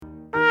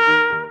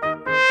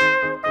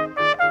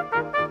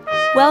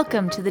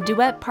Welcome to the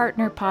Duet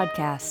Partner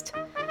Podcast.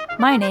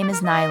 My name is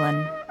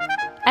Nylan.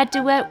 At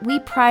Duet, we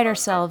pride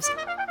ourselves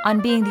on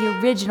being the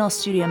original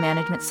studio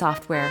management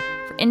software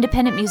for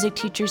independent music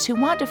teachers who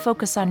want to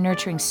focus on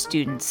nurturing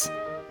students,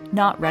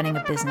 not running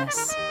a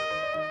business.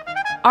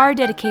 Our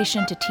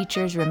dedication to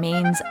teachers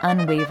remains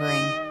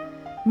unwavering.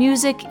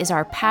 Music is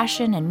our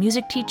passion, and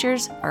music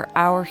teachers are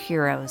our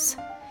heroes.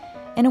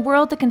 In a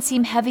world that can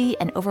seem heavy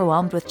and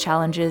overwhelmed with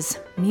challenges,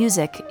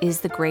 music is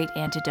the great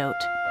antidote.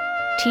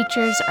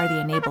 Teachers are the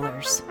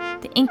enablers,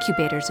 the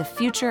incubators of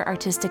future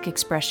artistic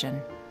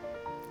expression.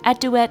 At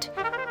Duet,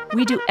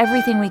 we do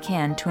everything we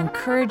can to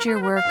encourage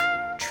your work,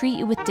 treat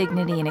you with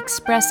dignity, and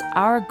express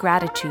our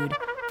gratitude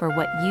for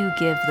what you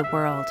give the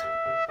world.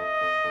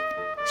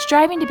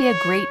 Striving to be a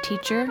great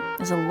teacher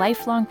is a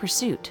lifelong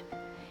pursuit,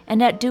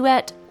 and at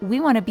Duet,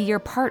 we want to be your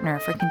partner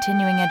for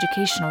continuing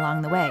education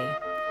along the way.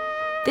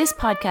 This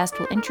podcast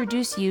will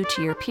introduce you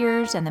to your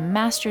peers and the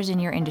masters in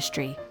your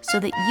industry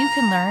so that you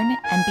can learn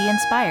and be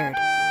inspired,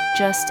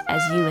 just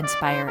as you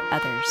inspire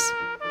others.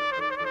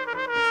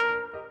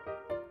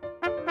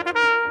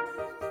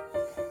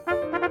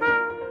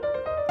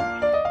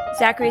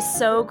 Zachary, it's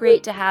so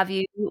great to have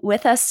you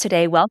with us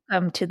today.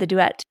 Welcome to the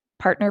Duet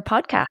Partner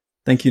Podcast.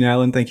 Thank you,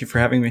 Nylan. Thank you for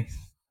having me.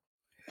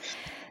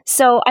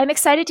 So I'm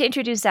excited to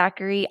introduce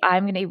Zachary.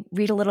 I'm going to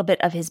read a little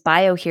bit of his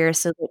bio here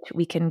so that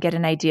we can get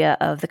an idea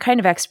of the kind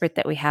of expert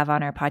that we have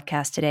on our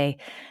podcast today.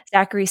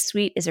 Zachary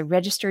Sweet is a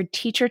registered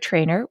teacher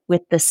trainer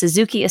with the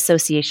Suzuki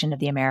Association of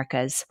the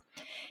Americas.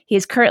 He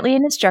is currently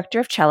an instructor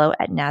of cello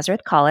at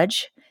Nazareth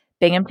College,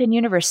 Binghamton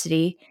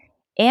University,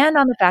 and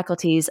on the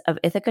faculties of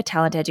Ithaca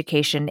Talent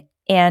Education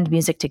and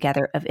Music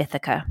Together of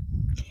Ithaca.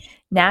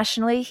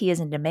 Nationally, he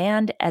is in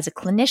demand as a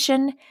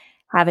clinician,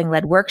 having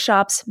led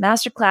workshops,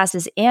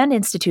 masterclasses, and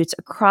institutes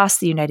across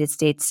the United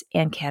States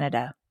and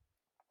Canada.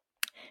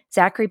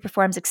 Zachary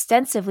performs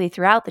extensively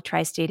throughout the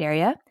tri-state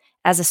area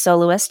as a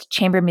soloist,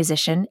 chamber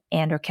musician,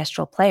 and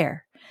orchestral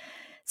player.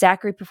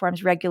 Zachary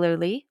performs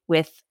regularly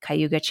with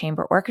Cayuga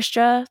Chamber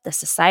Orchestra, the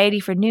Society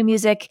for New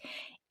Music,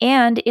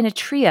 and in a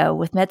trio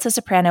with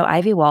mezzo-soprano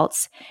Ivy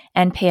Waltz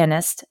and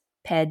pianist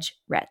Pedge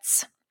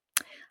Retz.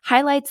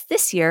 Highlights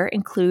this year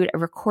include a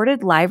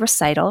recorded live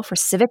recital for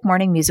Civic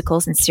Morning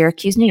Musicals in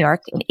Syracuse, New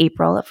York in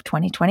April of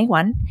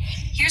 2021,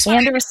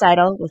 and a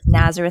recital with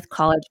Nazareth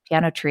College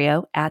Piano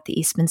Trio at the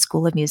Eastman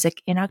School of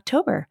Music in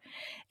October.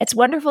 It's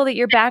wonderful that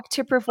you're back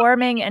to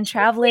performing and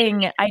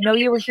traveling. I know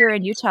you were here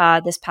in Utah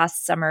this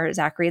past summer,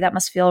 Zachary. That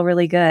must feel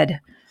really good.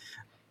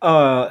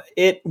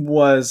 It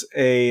was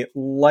a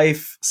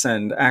life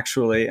send,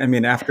 actually. I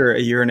mean, after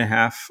a year and a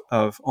half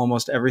of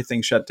almost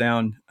everything shut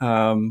down,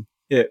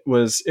 it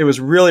was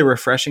really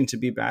refreshing to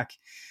be back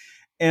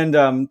and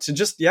to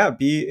just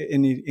be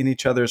in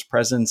each other's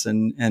presence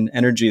and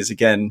energies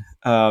again.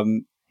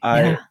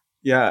 I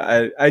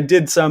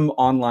did some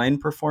online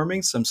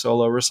performing, some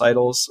solo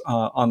recitals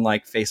on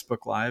like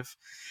Facebook Live,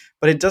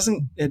 but it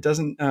doesn't.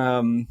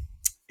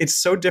 It's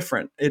so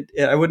different.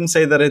 I wouldn't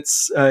say that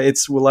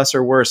it's less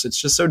or worse. It's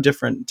just so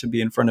different to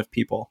be in front of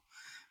people.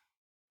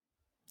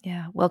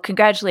 Yeah. Well,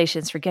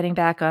 congratulations for getting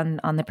back on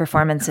the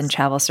performance and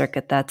travel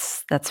circuit.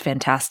 That's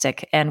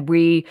fantastic. And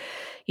we,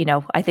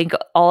 I think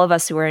all of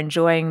us who are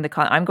enjoying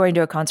I'm going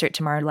to a concert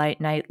tomorrow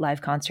night,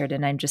 live concert.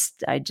 And I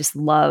just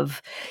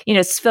love,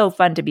 it's so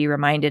fun to be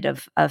reminded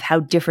of how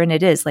different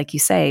it is. Like you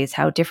say, it's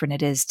how different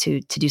it is to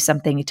do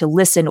something, to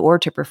listen or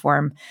to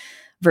perform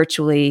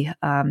virtually,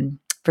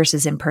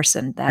 versus in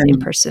person. That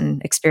in-person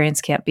experience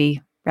can't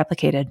be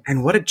replicated.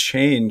 And what a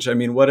change. I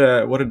mean, what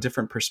a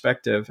different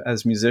perspective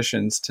as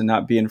musicians to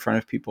not be in front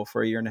of people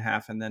for a year and a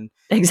half and then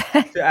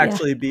to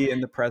actually be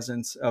in the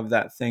presence of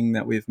that thing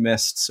that we've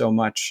missed so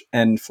much,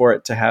 and for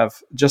it to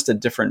have just a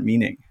different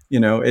meaning.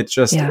 I'm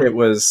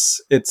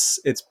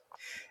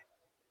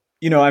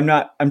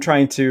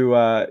trying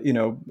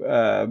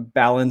to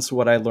balance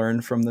what I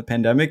learned from the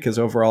pandemic, because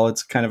overall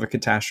it's kind of a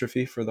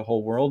catastrophe for the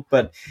whole world,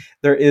 but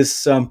there is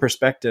some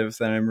perspective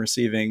that I'm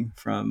receiving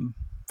from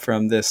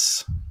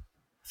this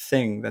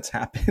thing that's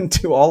happened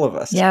to all of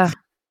us. Yeah.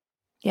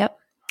 Yep.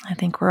 I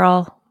think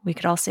we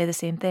could all say the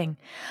same thing.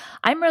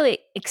 I'm really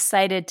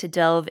excited to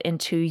delve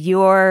into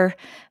your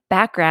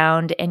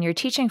background and your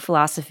teaching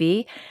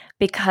philosophy,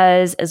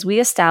 because as we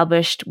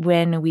established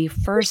when we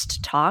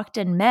first talked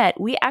and met,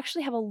 we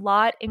actually have a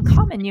lot in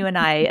common, you and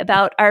I,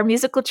 about our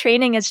musical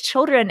training as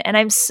children. And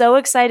I'm so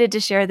excited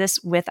to share this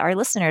with our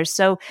listeners.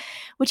 So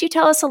would you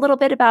tell us a little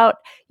bit about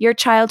your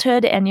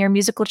childhood and your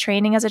musical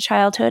training as a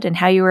childhood and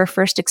how you were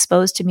first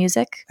exposed to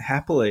music?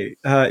 Happily.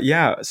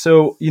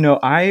 So,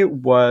 I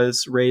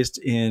was raised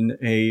in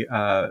a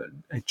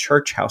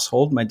church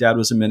household. My dad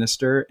was a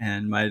minister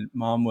and my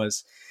mom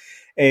was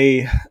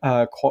a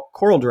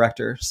choral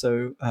director,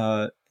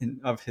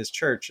 of his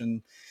church,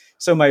 and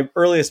so my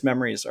earliest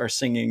memories are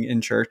singing in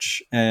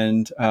church.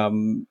 And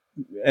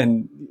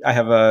I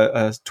have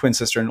a twin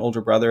sister and older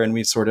brother, and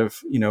we sort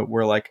of,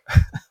 we're like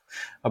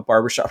a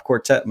barbershop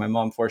quartet. My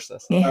mom forced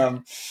us. Yeah.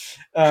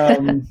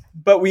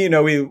 But we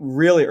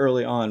really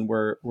early on,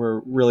 we're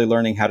really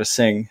learning how to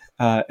sing.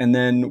 And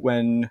then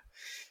when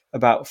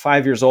about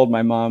 5 years old,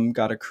 my mom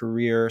started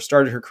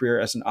her career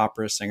as an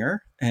opera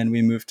singer, and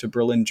we moved to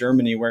Berlin,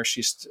 Germany, where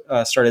she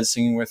started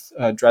singing with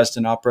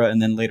Dresden Opera,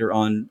 and then later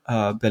on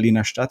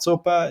Berliner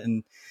Staatsoper,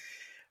 and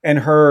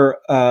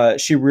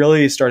she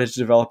really started to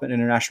develop an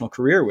international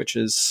career, which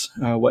is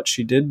what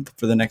she did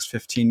for the next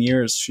 15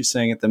 years. She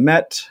sang at the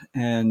Met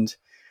and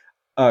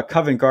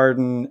Covent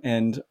Garden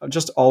and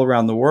just all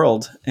around the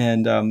world.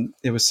 And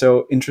it was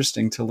so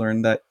interesting to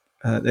learn that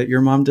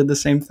your mom did the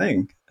same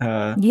thing.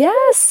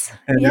 Yes.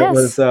 And it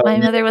was, Yes. My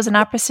mother was an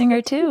opera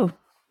singer too.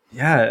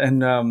 yeah.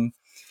 And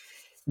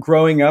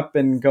growing up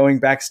and going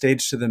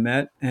backstage to the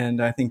Met,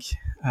 and I think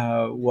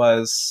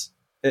was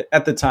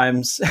at the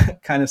times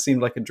kind of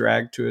seemed like a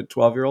drag to a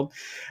 12-year-old,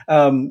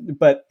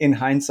 but in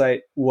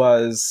hindsight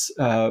was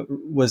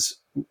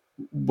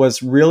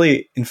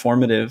really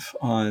informative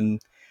on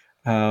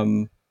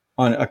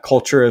a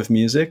culture of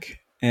music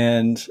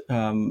and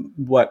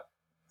what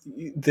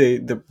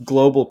the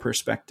global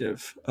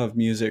perspective of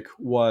music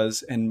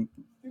was, and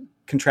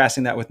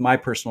contrasting that with my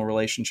personal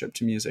relationship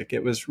to music.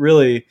 It was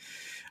really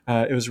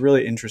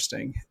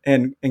interesting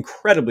and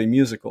incredibly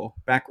musical.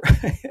 Back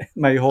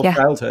my whole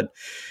childhood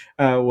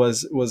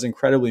was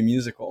incredibly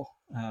musical.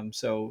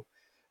 So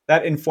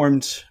that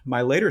informed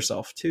my later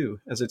self too,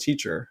 as a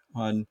teacher,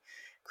 on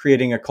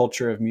creating a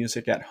culture of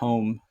music at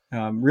home.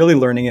 Really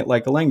learning it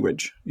like a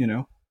language, you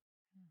know.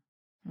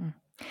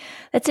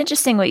 That's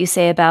interesting what you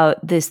say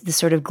about this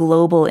sort of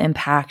global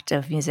impact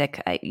of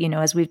music.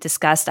 As we've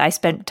discussed, I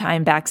spent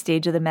time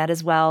backstage of the Met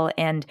as well,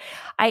 and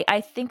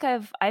I think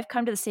I've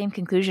come to the same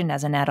conclusion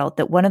as an adult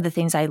that one of the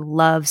things I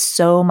love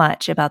so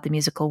much about the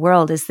musical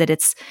world is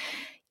that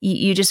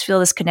you just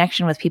feel this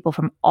connection with people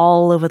from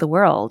all over the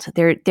world.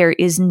 There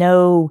is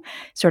no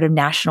sort of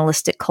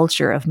nationalistic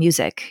culture of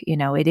music.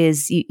 It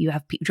is, you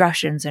have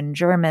Russians and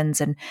Germans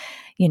and,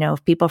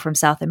 people from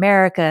South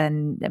America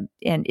and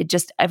it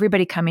just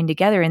everybody coming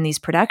together in these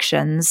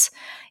productions.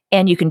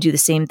 And you can do the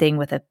same thing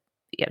with a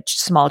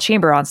small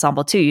chamber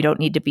ensemble too. You don't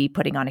need to be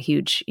putting on a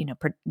huge,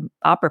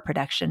 opera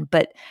production,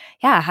 but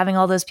yeah, having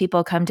all those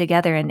people come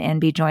together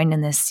and be joined in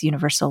this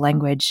universal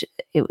language,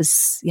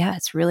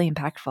 it's really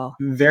impactful.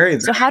 Very.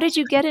 So how did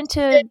you get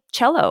into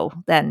cello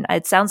then?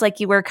 It sounds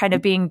like you were kind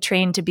of being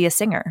trained to be a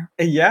singer.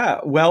 Yeah,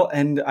 well,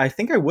 and I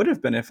think I would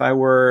have been if I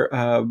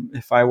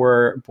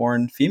were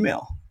born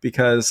female,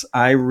 because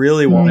I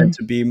really wanted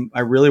to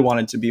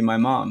be my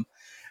mom.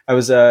 I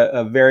was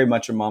a very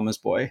much a mama's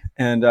boy,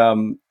 and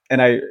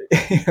I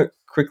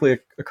quickly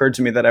occurred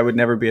to me that I would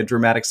never be a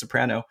dramatic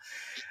soprano.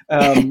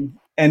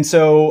 And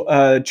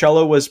so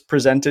cello was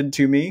presented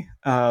to me.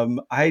 My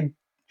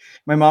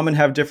mom and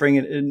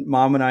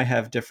I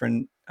have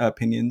different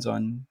opinions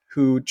on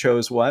who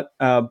chose what,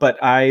 but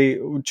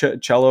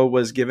cello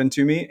was given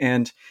to me,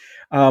 and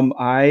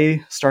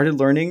I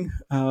started learning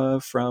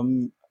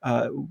from.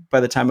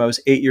 By the time I was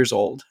 8 years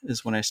old,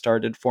 is when I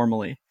started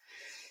formally.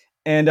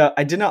 And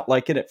I did not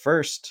like it at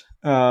first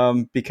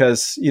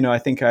because, I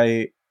think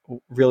I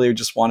really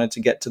just wanted to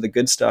get to the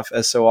good stuff,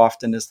 as so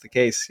often is the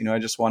case. I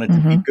just wanted to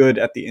be good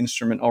at the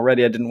instrument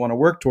already. I didn't want to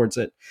work towards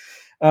it.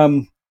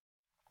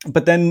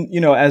 But then,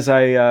 as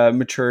I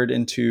matured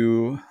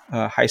into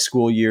high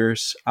school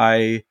years,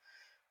 I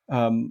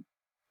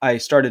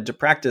started to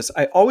practice.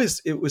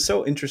 It was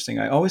so interesting.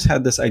 I always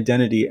had this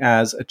identity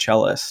as a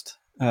cellist.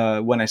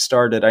 When I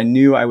started, I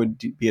knew I would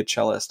be a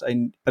cellist,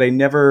 but I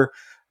never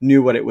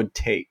knew what it would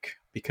take,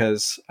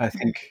 because I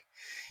think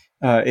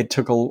it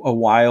took a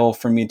while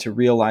for me to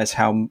realize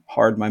how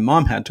hard my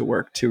mom had to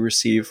work to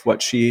receive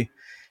what she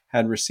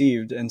had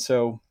received. And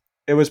so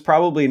it was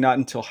probably not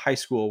until high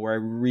school where I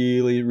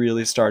really,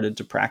 really started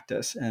to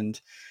practice. And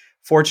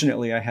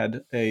fortunately, I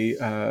had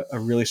a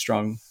really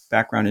strong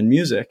background in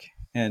music.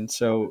 And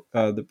so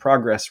the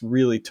progress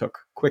really took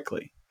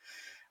quickly.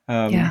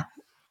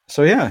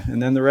 So yeah, and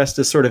then the rest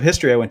is sort of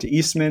history. I went to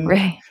Eastman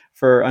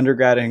for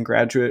undergrad and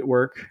graduate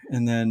work,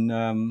 and then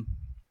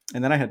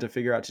I had to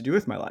figure out what to do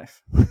with my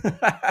life.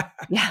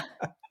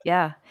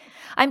 Yeah.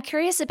 I'm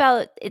curious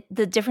about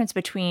the difference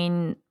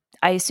between.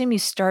 I assume you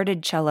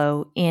started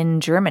cello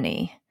in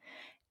Germany,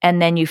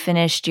 and then you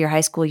finished your high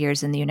school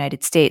years in the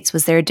United States.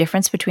 Was there a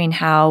difference between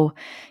how,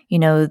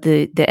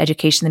 the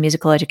education, the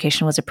musical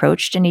education, was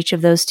approached in each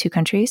of those two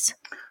countries?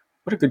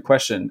 What a good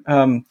question.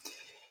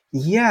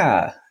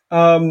 Yeah.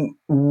 I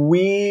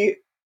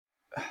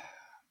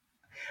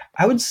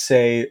would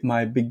say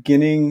my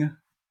beginning,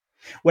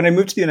 when I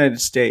moved to the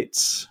United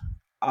States,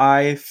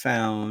 I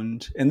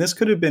found, and this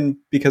could have been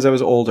because I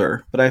was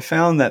older, but I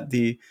found that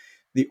the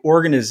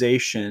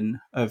organization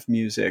of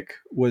music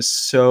was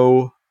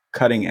so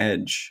cutting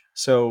edge.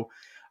 So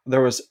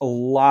there was a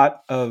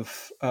lot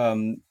of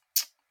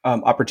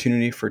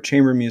opportunity for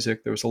chamber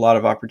music. There was a lot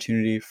of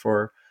opportunity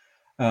for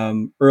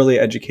early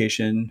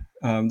education.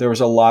 There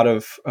was a lot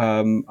of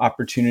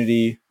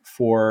opportunity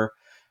for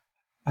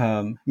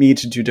me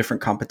to do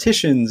different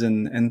competitions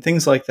and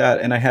things like that.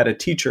 And I had a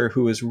teacher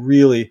who was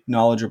really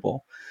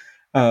knowledgeable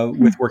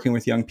with working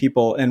with young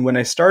people. And when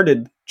I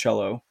started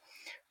cello,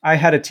 I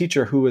had a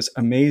teacher who was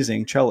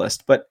amazing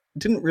cellist, but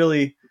didn't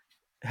really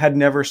had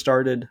never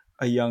started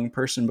a young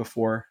person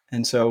before.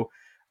 And so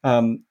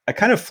I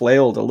kind of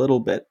flailed a little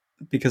bit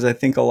because I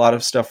think a lot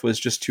of stuff was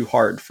just too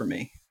hard for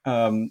me.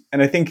 And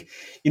I think,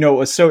 it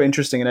was so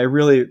interesting. And I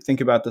really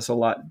think about this a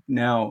lot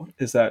now,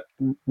 is that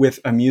with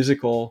a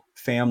musical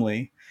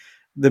family,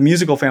 the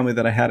musical family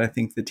that I had, I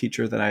think the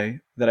teacher that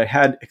I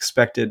had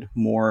expected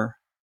more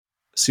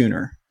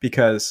sooner,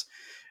 because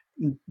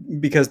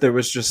there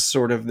was just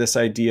sort of this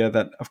idea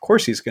that of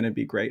course he's going to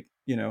be great,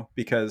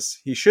 because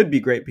he should be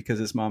great because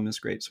his mom is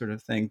great, sort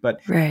of thing.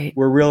 But Right.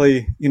 we're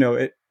really,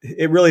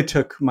 it really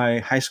took my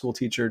high school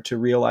teacher to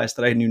realize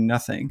that I knew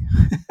nothing.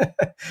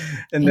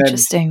 And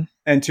Interesting.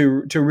 and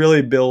to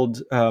really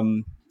build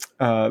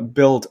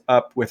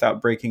up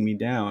without breaking me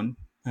down.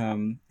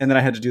 And then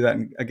I had to do that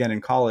again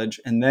in college.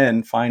 And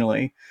then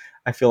finally,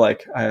 I feel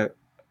like I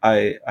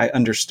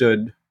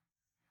understood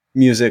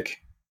music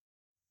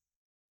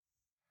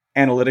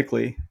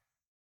analytically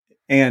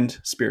and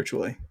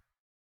spiritually.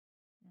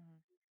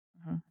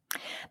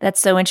 That's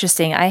so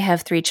interesting. I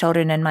have 3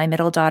 children, and my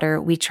middle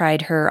daughter, we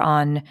tried her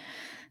on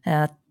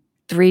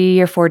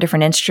 3 or 4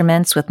 different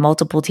instruments with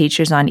multiple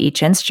teachers on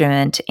each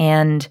instrument.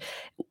 And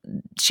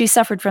she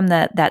suffered from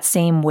that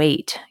same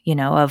weight,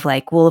 of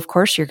like, well, of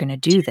course you're going to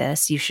do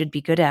this. You should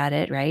be good at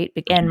it, right?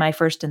 And my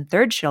first and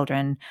third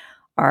children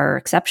are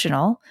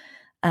exceptional.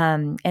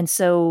 And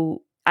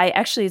so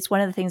it's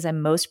one of the things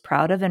I'm most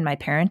proud of in my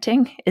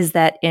parenting is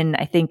that in,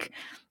 I think,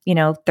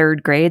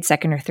 third grade,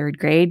 second or third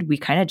grade, we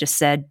kind of just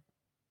said,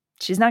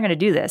 she's not going to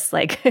do this.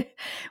 Like,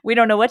 we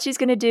don't know what she's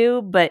going to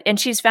do, and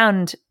she's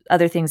found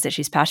other things that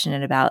she's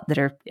passionate about that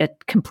are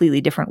at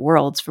completely different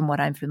worlds from what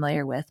I'm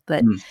familiar with.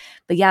 But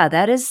yeah,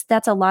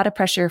 that's a lot of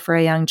pressure for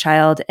a young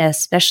child,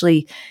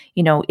 especially,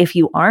 if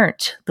you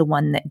aren't the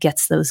one that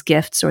gets those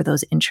gifts or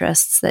those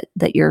interests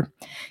that your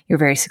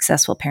very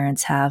successful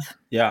parents have.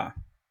 Yeah.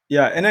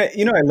 Yeah. And I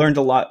learned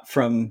a lot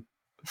from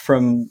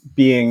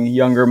being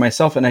younger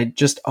myself. And I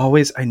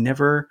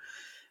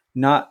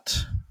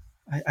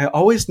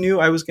always knew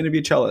I was going to be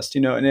a cellist,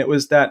 and it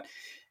was that,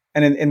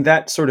 and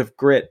that sort of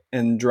grit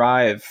and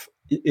drive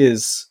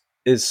is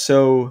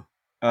so,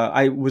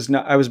 I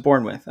was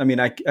born with. I mean,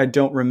 I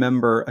don't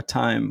remember a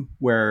time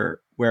where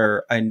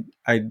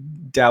I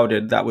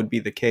doubted that would be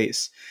the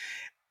case.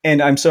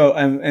 And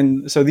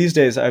so these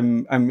days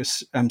I'm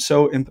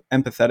so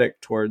empathetic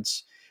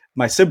towards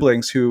my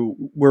siblings who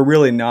were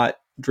really not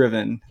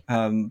driven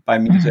by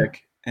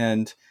music,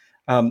 and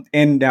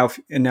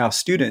now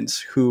students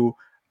who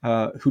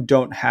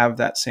don't have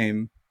that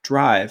same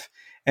drive.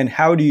 And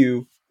how do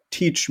you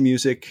teach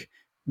music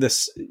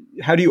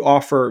how do you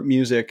offer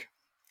music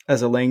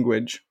as a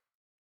language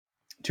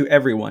to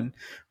everyone,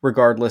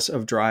 regardless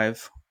of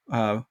drive,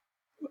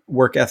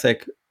 work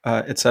ethic,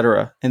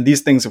 etc.? And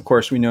these things, of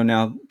course, we know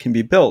now can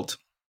be built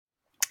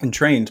and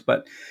trained,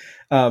 but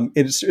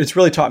it's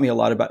really taught me a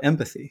lot about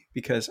empathy,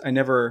 because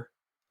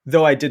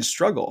though I did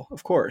struggle,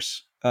 of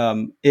course,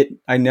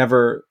 I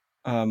never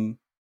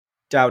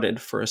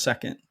doubted for a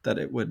second that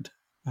it would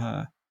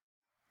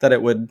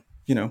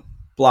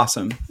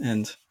blossom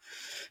and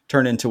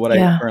turn into what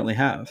I currently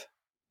have.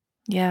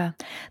 Yeah,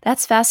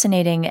 that's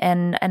fascinating.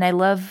 And I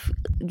love,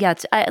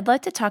 I'd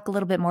like to talk a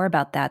little bit more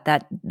about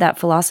that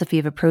philosophy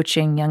of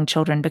approaching young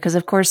children, because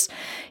of course,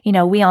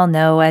 we all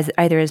know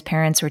either as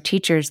parents or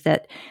teachers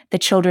that the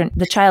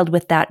child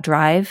with that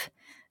drive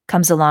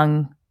comes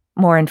along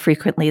more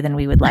infrequently than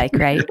we would like,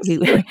 right?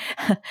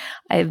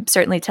 I'm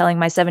certainly telling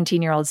my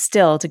 17-year-old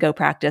still to go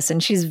practice,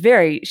 and she's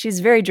very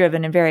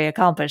driven and very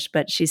accomplished,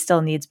 but she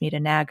still needs me to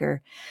nag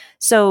her.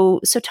 So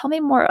tell me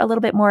a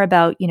little bit more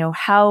about,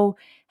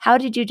 how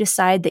did you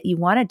decide that you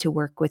wanted to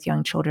work with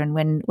young children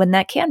when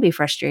that can be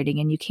frustrating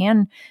and you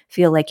can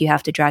feel like you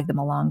have to drag them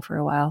along for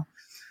a while?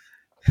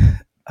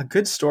 A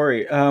good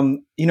story.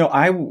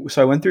 I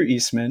went through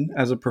Eastman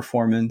as a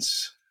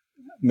performance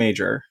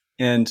major,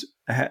 and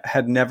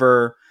had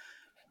never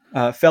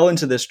fell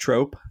into this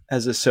trope,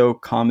 as is so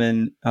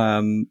common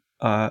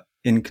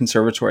in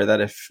conservatory,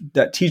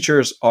 that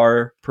teachers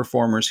are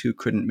performers who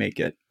couldn't make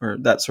it, or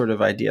that sort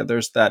of idea.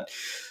 There's that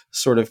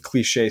sort of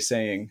cliche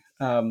saying.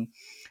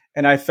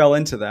 And I fell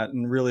into that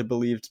and really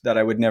believed that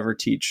I would never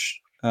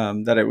teach,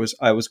 that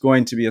I was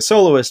going to be a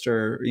soloist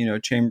or,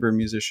 chamber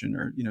musician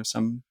or,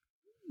 some,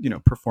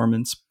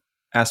 performance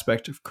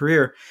aspect of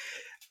career.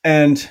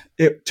 And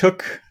it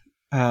took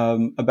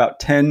about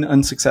 10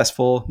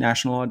 unsuccessful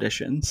national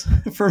auditions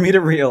for me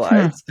to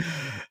realize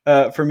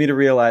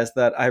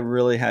that I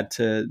really had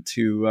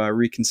to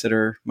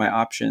reconsider my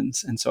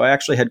options. And so I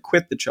actually had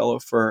quit the cello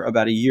for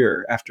about a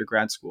year after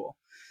grad school.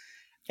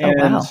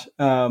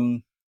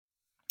 And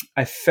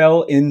I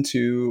fell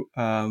into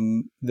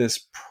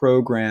this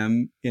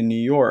program in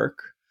New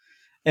York,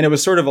 and it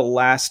was sort of a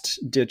last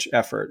ditch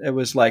effort. It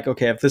was like,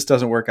 okay, if this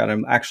doesn't work out, I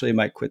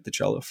might quit the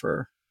cello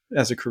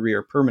as a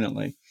career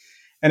permanently.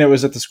 And it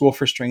was at the School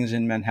for Strings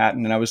in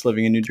Manhattan, and I was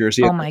living in New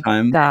Jersey at the time.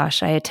 Oh my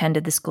gosh, I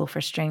attended the School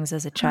for Strings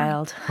as a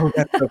child. Oh,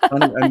 that's so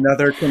funny.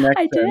 Another connection.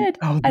 I did.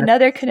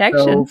 Another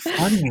connection. So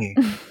funny.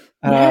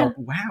 Yeah.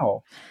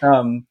 Wow.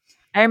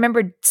 I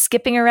remember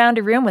skipping around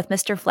a room with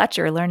Mr.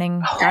 Fletcher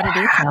learning dotted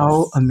eighth How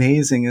notes.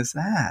 amazing is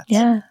that?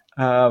 Yeah.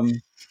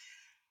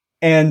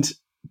 And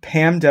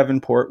Pam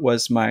Davenport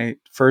was my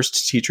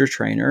first teacher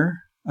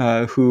trainer,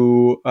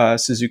 who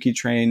Suzuki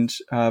trained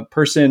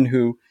person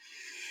who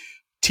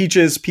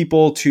teaches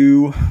people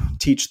to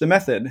teach the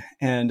method.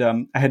 And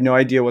I had no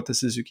idea what the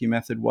Suzuki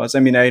method was. I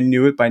mean, I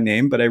knew it by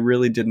name, but I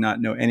really did not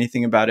know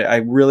anything about it. I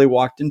really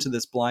walked into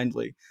this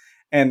blindly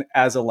and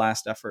as a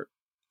last effort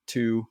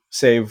to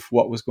save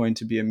what was going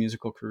to be a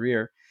musical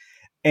career.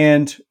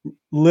 And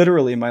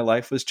literally my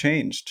life was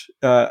changed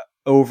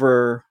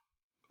over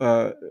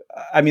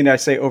I mean, I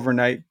say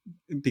overnight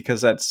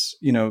because that's,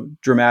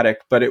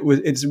 dramatic, but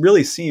it's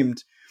really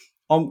seemed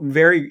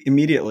very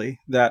immediately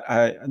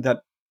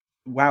that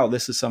wow,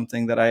 this is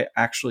something that I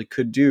actually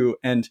could do.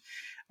 And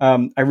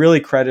I really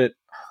credit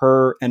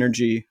her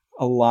energy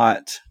a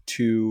lot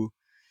to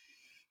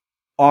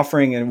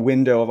offering a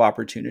window of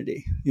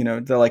opportunity.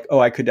 They're like, oh,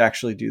 I could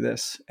actually do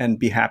this and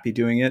be happy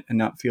doing it and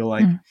not feel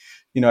like,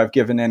 I've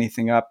given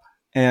anything up.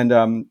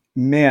 And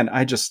man,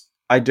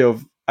 I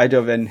dove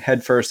in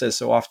headfirst, as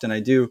so often I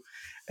do.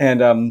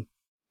 And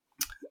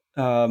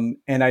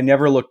I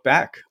never looked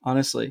back,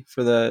 honestly,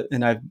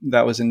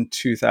 that was in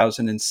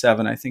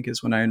 2007, I think,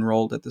 is when I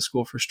enrolled at the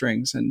School for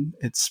Strings. And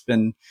it's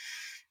been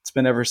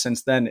ever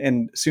since then.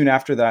 And soon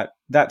after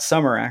that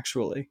summer,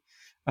 actually,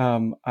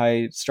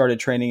 I started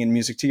training in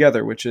Music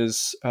Together, which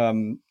is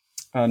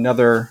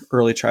another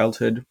early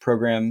childhood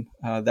program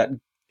that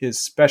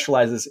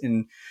specializes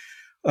in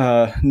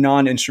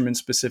non-instrument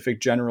specific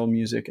general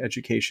music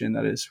education,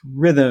 that is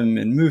rhythm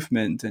and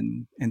movement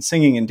and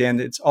singing and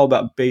dance. It's all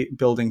about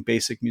building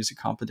basic music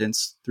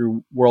competence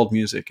through world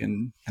music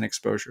and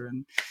exposure.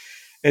 And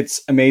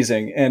it's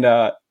amazing. And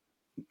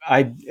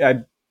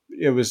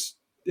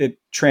it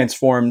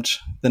transformed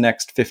the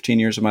next 15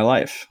 years of my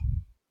life.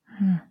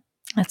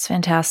 That's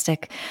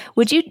fantastic.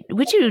 Would you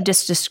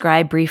just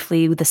describe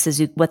briefly what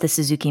the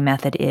Suzuki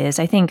method is?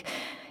 I think,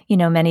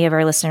 many of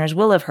our listeners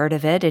will have heard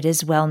of it. It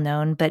is well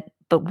known, but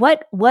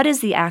what is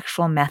the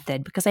actual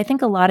method? Because I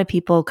think a lot of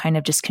people kind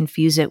of just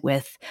confuse it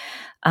with,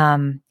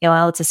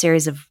 it's a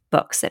series of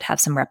books that have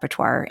some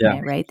repertoire in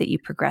it, right? That you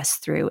progress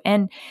through,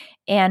 and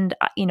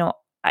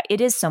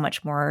it is so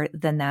much more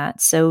than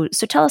that. So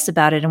tell us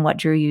about it and what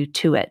drew you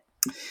to it.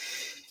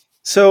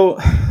 So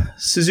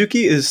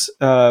Suzuki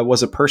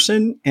was a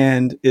person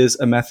and is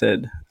a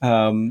method.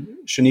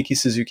 Shinichi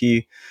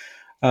Suzuki,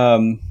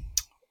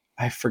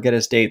 I forget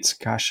his dates.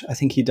 Gosh, I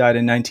think he died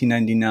in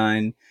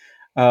 1999,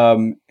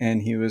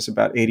 and he was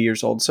about 80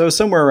 years old. So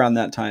somewhere around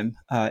that time.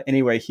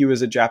 Anyway, he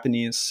was a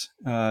Japanese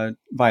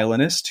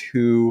violinist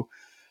who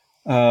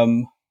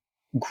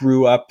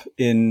grew up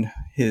in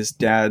his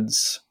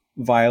dad's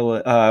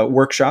violin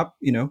workshop,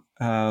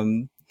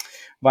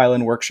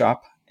 violin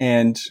workshop,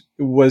 and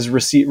was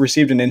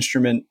received an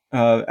instrument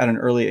at an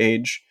early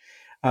age,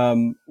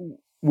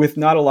 with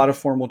not a lot of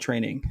formal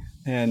training.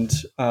 And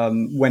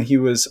when he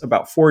was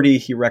about 40,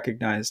 he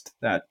recognized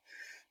that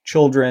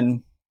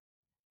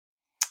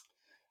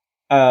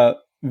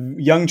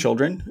young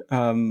children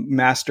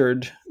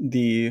mastered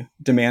the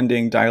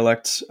demanding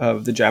dialects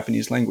of the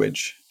Japanese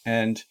language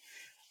and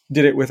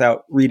did it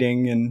without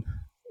reading and,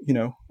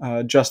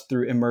 just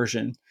through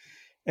immersion.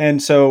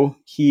 And so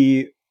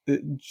he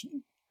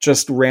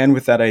just ran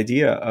with that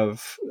idea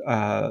of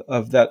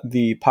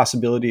the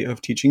possibility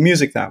of teaching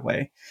music that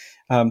way,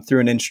 through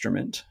an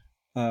instrument,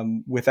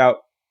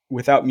 without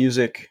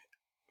music,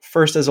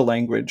 first as a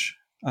language,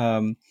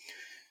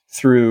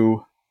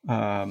 through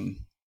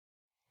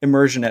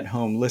immersion at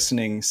home,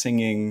 listening,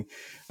 singing,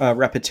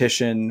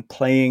 repetition,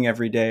 playing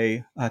every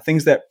day,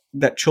 things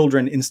that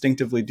children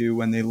instinctively do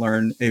when they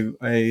learn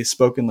a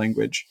spoken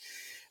language,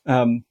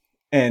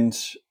 and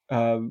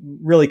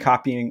really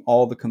copying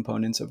all the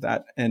components of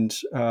that. And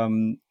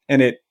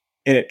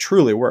it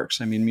truly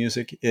works. I mean,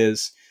 music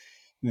is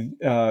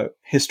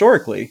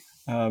historically,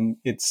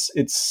 it's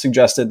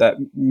suggested that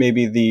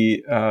maybe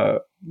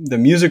the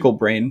musical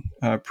brain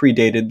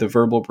predated the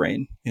verbal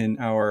brain in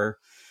our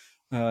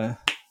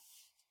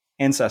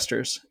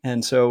ancestors.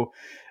 And so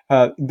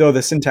though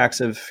the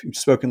syntax of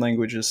spoken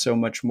language is so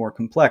much more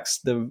complex,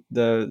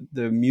 the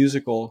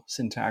musical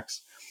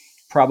syntax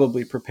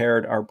probably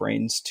prepared our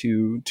brains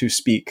to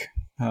speak.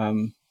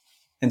 And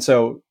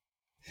so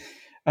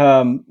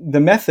the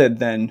method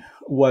then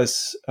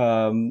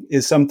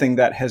is something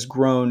that has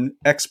grown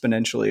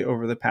exponentially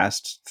over the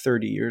past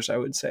 30 years, I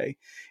would say.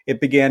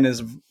 It began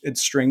as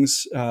its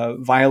strings.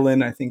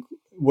 Violin, I think,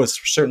 was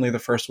certainly the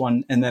first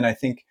one. And then I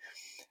think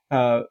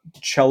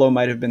cello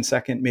might have been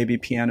second, maybe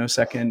piano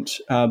second.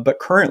 But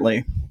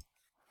currently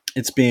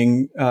it's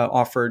being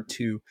offered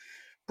to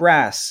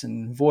brass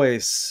and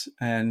voice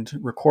and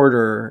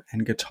recorder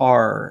and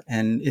guitar.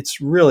 And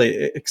it's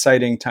really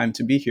exciting time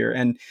to be here.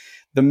 And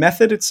the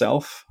method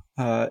itself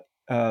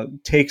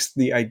takes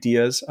the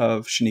ideas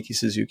of Shinichi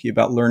Suzuki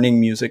about learning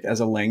music as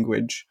a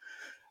language,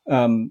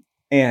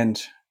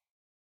 and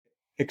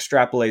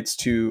extrapolates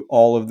to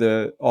all of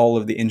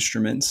the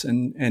instruments,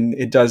 and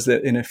it does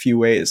that in a few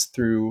ways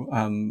through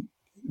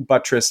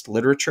buttressed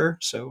literature.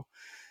 So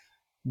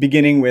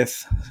beginning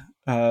with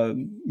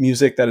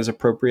music that is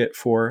appropriate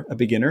for a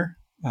beginner,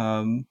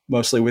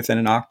 mostly within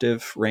an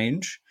octave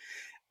range,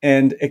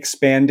 and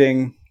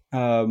expanding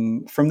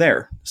from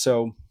there.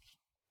 So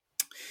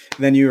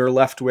then you are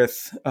left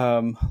with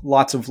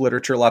lots of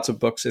literature, lots of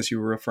books, as you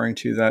were referring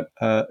to, that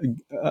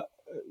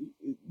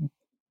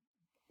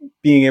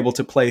being able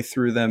to play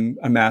through them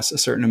amass a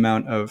certain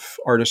amount of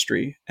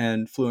artistry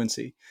and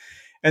fluency.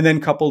 And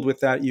then coupled with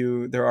that,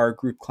 there are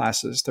group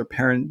classes.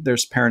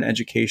 There's parent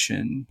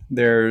education.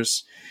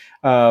 There's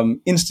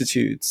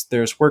institutes.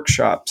 There's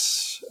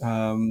workshops.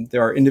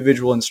 There are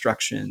individual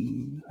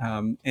instruction,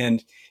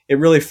 and it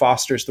really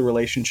fosters the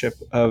relationship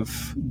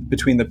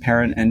between the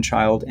parent and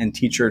child and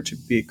teacher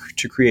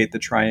to create the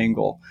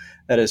triangle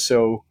that is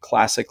so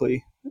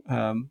classically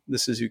the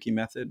Suzuki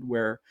method,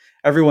 where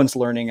everyone's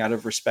learning out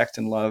of respect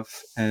and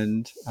love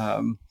and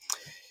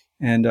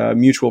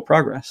mutual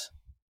progress.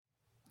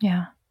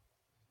 Yeah.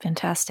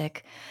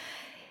 Fantastic.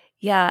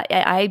 Yeah,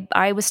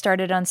 I was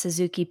started on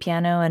Suzuki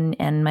piano,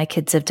 and my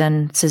kids have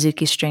done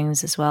Suzuki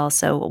strings as well.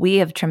 So we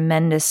have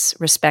tremendous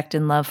respect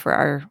and love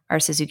for our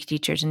Suzuki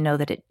teachers, and know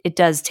that it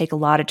does take a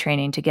lot of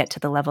training to get to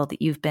the level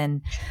that you've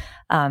been,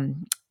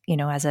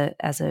 as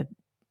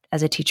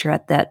a teacher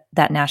at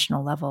that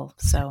national level.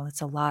 So it's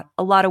a lot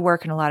of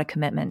work and a lot of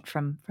commitment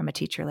from a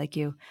teacher like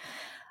you.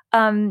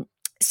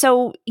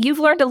 So you've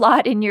learned a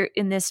lot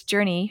in this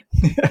journey.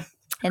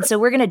 And so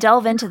we're going to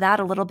delve into that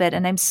a little bit.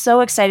 And I'm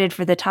so excited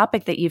for the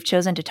topic that you've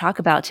chosen to talk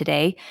about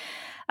today.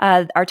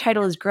 Our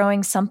title is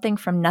Growing Something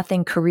from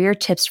Nothing: Career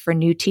Tips for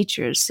New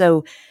Teachers.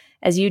 So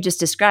as you just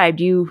described,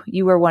 you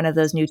were one of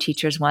those new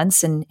teachers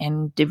once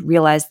and did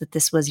realize that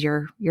this was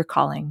your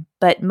calling.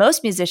 But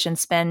most musicians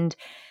spend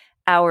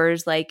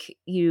hours, like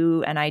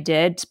you and I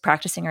did,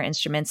 practicing our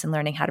instruments and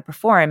learning how to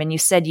perform. And you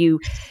said you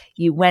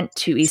went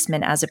to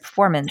Eastman as a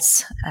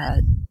performance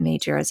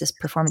major, as a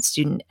performance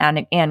student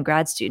and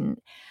grad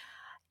student.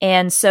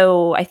 And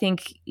so I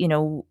think,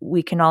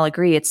 we can all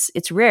agree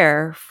it's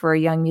rare for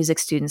young music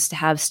students to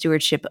have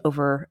stewardship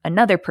over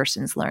another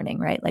person's learning,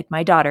 right? Like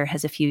my daughter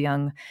has a few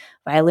young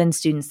violin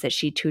students that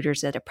she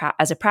tutors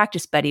as a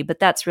practice buddy, but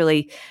that's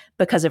really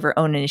because of her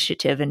own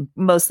initiative and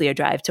mostly a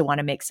drive to want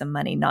to make some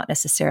money, not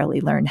necessarily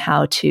learn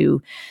how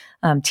to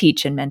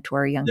teach and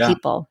mentor young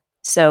people.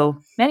 So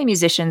many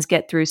musicians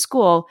get through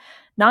school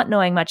not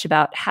knowing much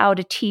about how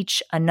to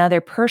teach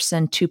another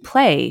person to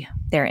play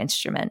their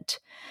instrument,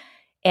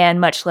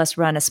 and much less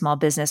run a small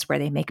business where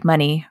they make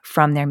money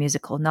from their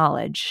musical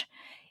knowledge.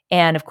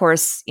 And of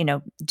course,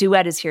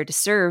 Duet is here to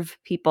serve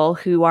people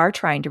who are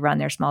trying to run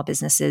their small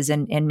businesses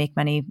and make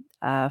money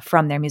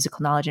from their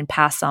musical knowledge and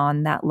pass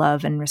on that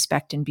love and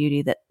respect and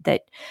beauty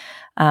that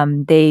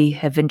they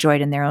have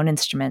enjoyed in their own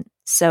instrument.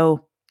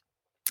 So,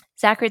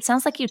 Zachary, it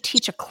sounds like you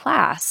teach a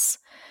class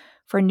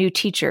for new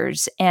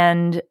teachers,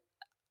 and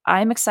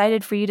I'm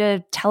excited for you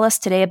to tell us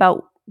today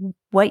about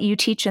what you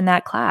teach in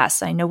that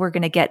class. I know we're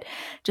going to get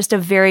just a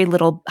very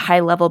little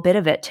high level bit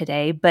of it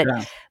today, but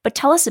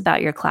tell us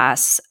about your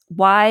class.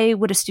 Why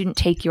would a student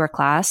take your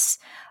class?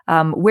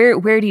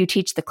 Where do you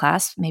teach the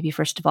class? Maybe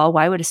first of all,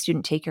 why would a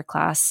student take your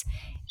class?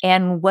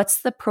 And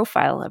what's the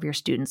profile of your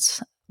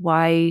students?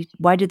 Why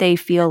do they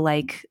feel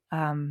like,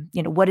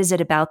 what is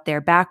it about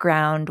their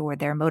background or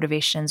their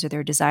motivations or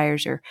their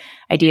desires or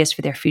ideas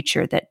for their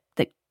future that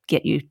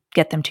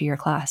get them to your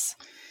class?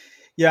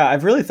 Yeah,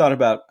 I've really thought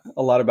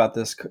a lot about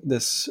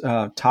this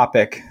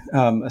topic,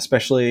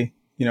 especially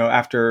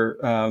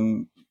after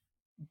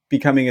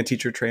becoming a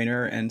teacher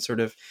trainer and sort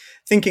of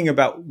thinking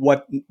about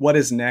what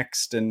is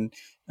next. And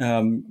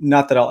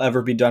not that I'll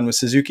ever be done with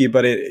Suzuki,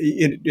 but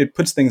it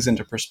puts things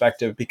into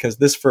perspective, because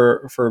this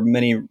for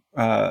many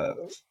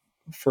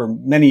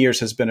years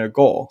has been a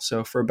goal.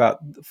 So for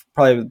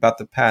probably about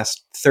the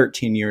past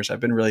 13 years,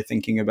 I've been really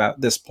thinking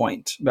about this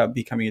point, about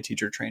becoming a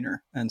teacher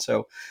trainer. And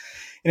so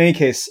in any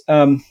case,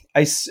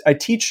 I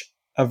teach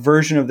a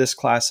version of this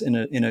class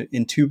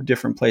in two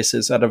different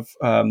places.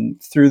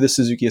 Through the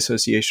Suzuki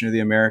Association of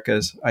the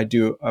Americas, I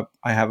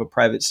have a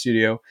private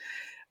studio,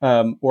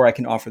 or I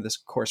can offer this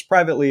course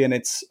privately, and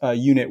it's a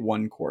Unit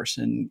 1 course.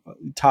 And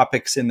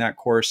topics in that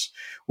course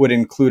would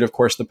include, of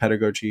course, the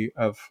pedagogy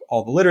of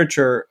all the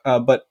literature,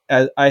 but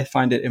I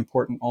find it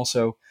important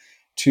also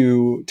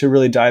to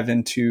really dive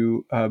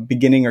into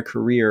beginning a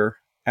career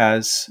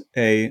as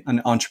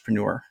an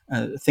entrepreneur,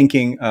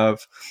 thinking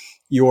of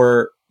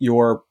your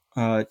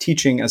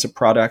teaching as a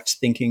product,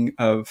 thinking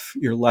of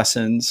your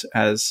lessons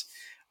as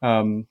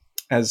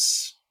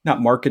not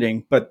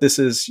marketing, but this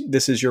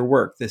is your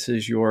work, this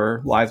is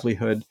your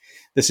livelihood,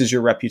 this is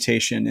your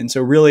reputation, and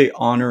so really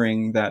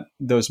honoring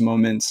those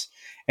moments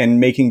and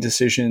making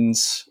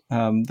decisions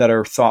that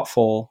are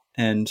thoughtful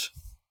and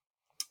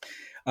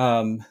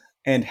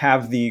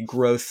have the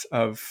growth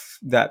of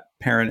that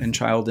parent and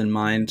child in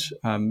mind,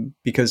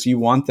 because you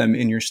want them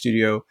in your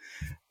studio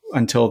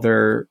until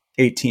they're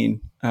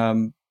 18.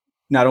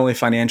 Not only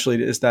financially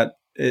does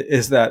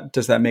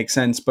that make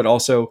sense, but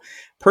also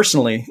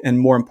personally, and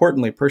more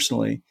importantly,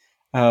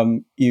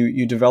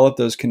 you develop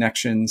those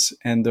connections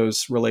and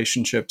those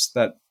relationships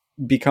that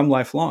become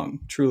lifelong,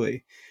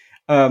 truly.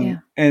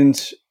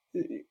 And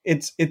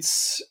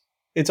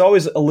it's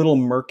always a little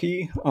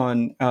murky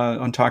on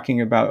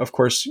talking about. Of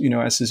course,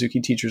 as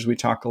Suzuki teachers, we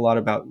talk a lot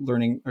about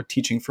learning or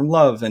teaching from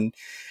love and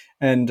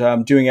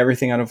doing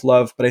everything out of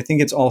love. But I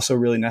think it's also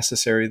really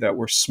necessary that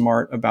we're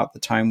smart about the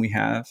time we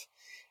have,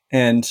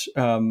 and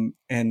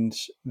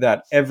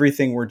that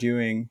everything we're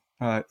doing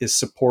is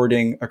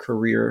supporting a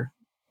career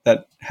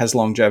that has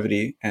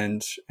longevity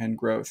and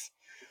growth.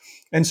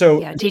 And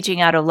so, teaching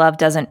out of love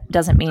doesn't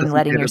mean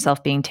letting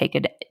yourself being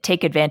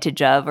take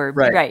advantage of, or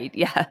right.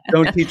 Yeah.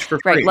 Don't teach for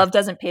free. Right. Love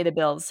doesn't pay the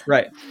bills.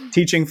 Right.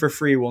 Teaching for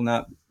free will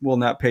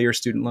not pay your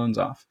student loans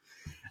off.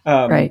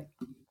 Right.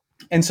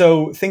 And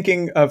so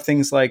thinking of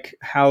things like,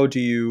 how do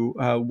you,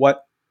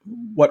 what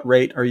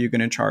rate are you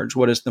going to charge?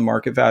 What is the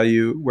market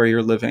value where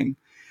you're living?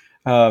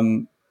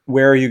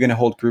 Where are you going to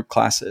hold group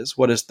classes?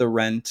 What is the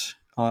rent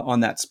on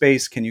that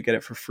space? Can you get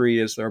it for free?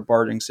 Is there a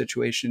bartering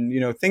situation?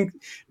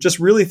 Just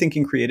really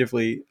thinking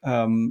creatively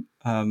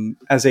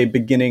as a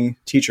beginning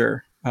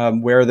teacher.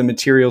 Where are the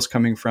materials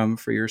coming from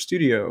for your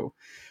studio?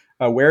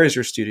 Where is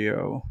your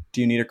studio? Do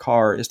you need a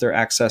car? Is there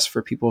access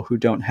for people who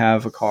don't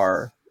have a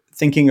car?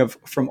 Thinking of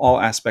from all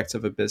aspects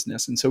of a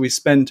business. And so we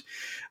spend,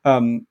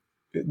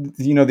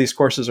 these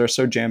courses are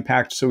so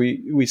jam-packed. So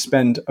we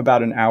spend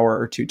about an hour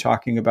or two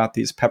talking about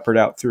these, peppered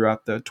out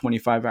throughout the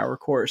 25-hour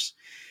course.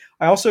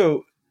 I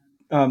also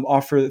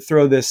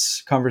throw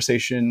this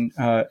conversation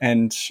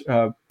and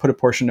put a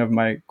portion of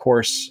my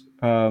course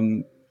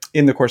in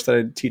the course that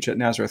I teach at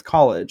Nazareth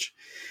College.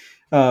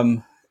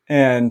 And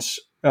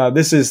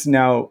this is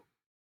now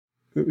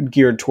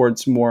geared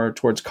towards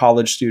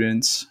college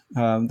students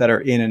that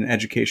are in an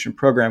education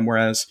program,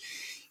 whereas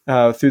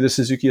through the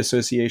Suzuki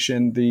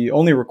Association, the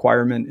only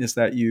requirement is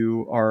that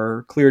you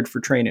are cleared for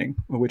training,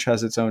 which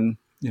has its own,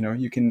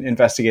 you can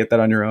investigate that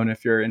on your own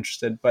if you're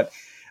interested. But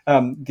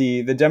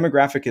the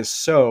demographic is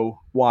so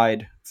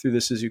wide through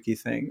the Suzuki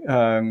thing.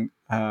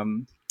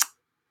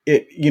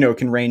 It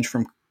can range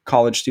from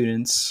college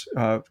students,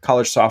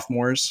 college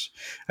sophomores.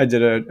 I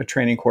did a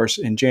training course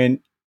in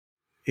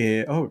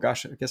I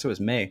guess it was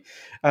May.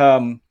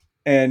 And,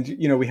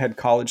 we had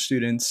college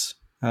students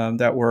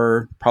that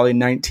were probably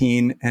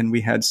 19, and we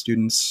had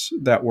students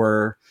that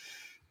were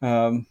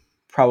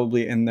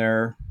probably in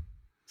their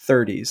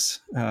 30s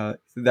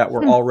that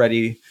were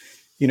already,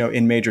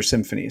 in major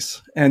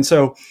symphonies. And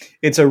so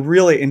it's a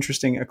really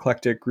interesting,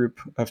 eclectic group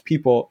of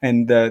people.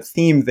 And the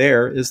theme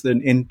there is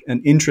an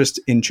interest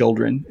in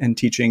children and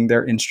teaching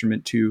their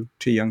instrument to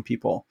young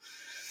people.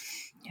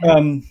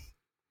 Yeah.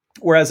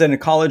 Whereas at a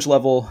college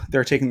level,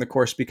 they're taking the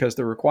course because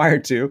they're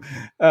required to.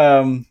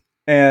 And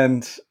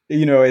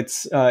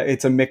it's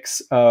a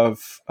mix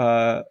of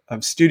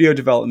studio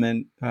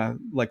development,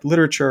 like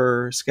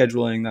literature,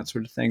 scheduling, that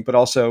sort of thing, but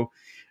also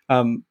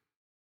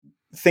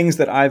things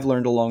that I've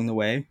learned along the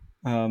way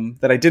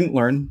that I didn't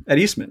learn at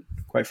Eastman,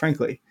 quite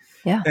frankly.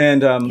 Yeah.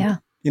 And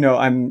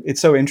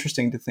it's so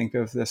interesting to think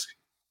of this,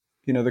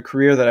 the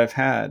career that I've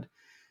had.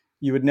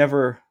 I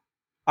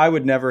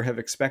would never have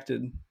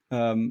expected,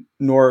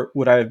 nor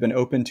would I have been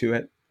open to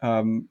it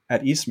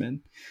at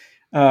Eastman.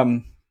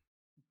 And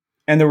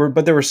there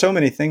were so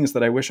many things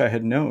that I wish I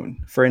had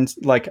known. For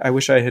instance, like I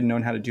wish I had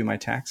known how to do my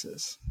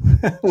taxes,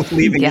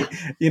 leaving,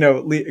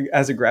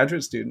 as a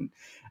graduate student.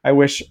 I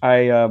wish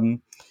I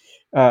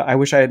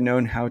had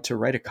known how to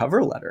write a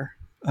cover letter.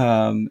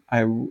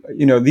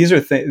 These are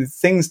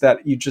things that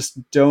you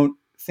just don't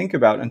think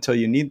about until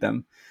you need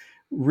them.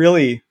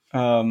 Really,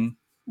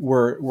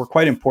 were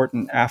quite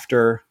important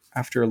after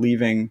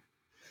leaving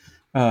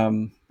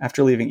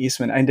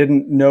Eastman. I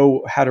didn't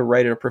know how to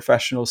write a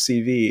professional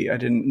CV. I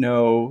didn't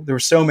know, there were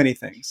so many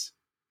things.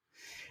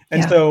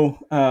 And so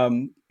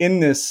in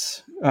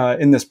this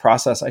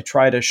process, I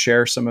try to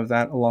share some of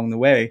that along the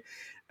way.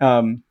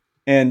 And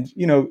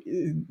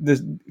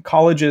the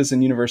colleges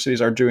and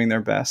universities are doing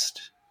their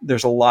best.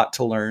 There's a lot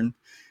to learn.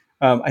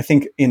 I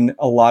think in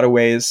a lot of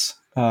ways,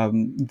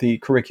 the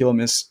curriculum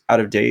is out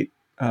of date.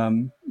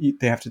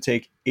 They have to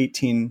take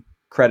 18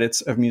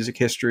 credits of music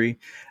history.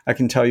 I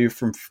can tell you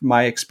from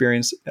my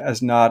experience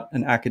as not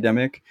an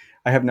academic,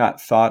 I have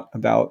not thought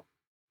about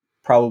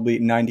probably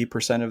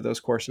 90% of those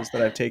courses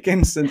that I've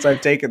taken since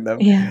I've taken them.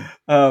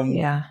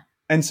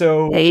 And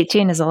so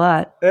 18 is a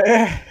lot.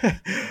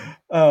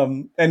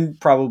 And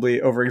probably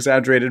over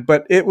exaggerated,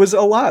 but it was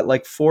a lot,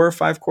 like 4 or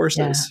 5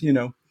 courses,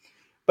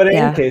 but in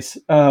any case,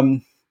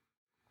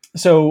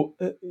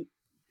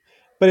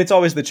 but it's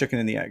always the chicken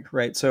and the egg,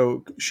 right?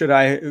 So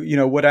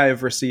would I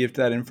have received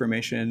that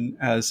information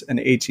as an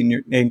 8,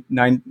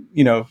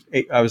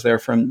 I was there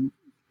from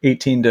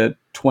 18 to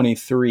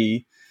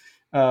 23.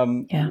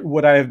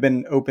 Would I have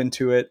been open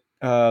to it?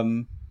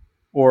 So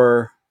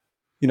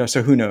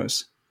who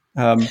knows?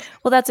 Well,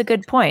 that's a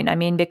good point. I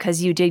mean,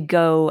 because you did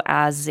go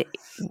as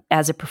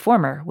a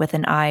performer with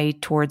an eye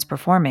towards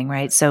performing,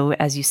 right? So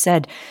as you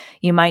said,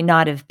 you might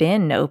not have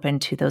been open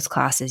to those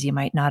classes. You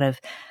might not have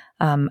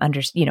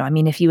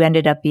if you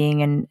ended up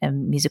being a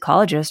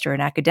musicologist or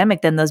an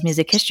academic, then those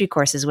music history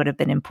courses would have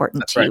been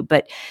important That's to right. you.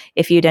 But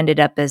if you'd ended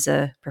up as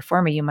a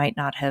performer, you might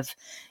not have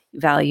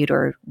valued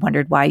or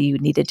wondered why you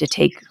needed to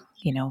take,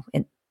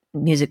 in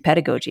music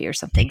pedagogy or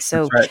something.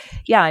 So, That's right.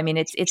 yeah, I mean,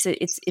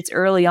 it's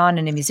early on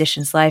in a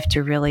musician's life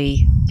to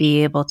really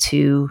be able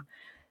to,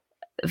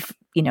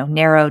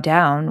 narrow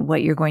down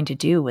what you're going to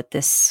do with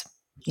this,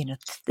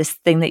 this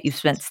thing that you've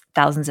spent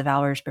thousands of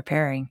hours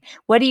preparing.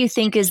 What do you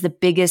think is the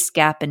biggest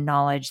gap in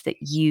knowledge that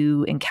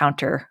you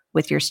encounter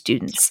with your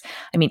students?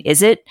 I mean,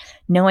 is it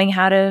knowing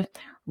how to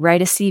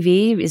write a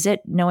CV? Is it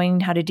knowing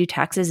how to do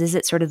taxes? Is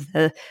it sort of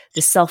the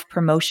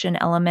self-promotion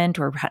element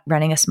or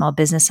running a small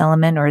business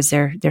element? Or is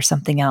there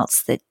something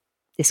else that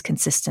is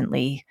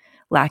consistently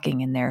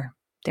lacking in their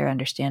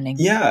understanding?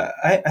 Yeah,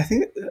 I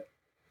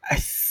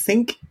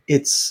think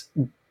it's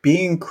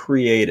being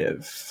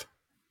creative.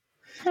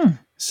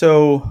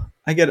 So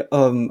I get a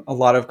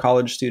lot of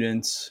college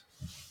students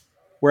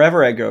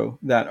wherever I go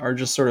that are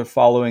just sort of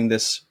following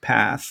this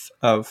path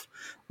of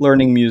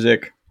learning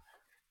music,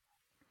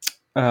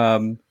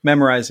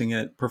 memorizing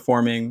it,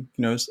 performing,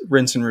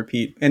 rinse and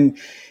repeat. And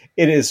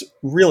it is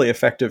really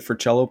effective for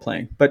cello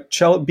playing. But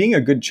being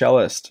a good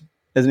cellist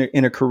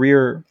in a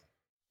career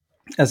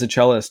as a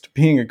cellist,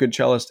 being a good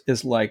cellist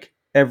is like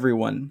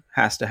everyone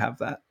has to have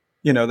that.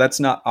 That's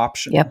not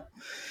optional. Yep.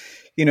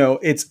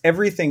 It's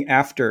everything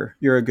after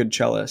you're a good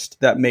cellist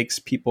that makes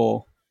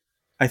people,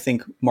 I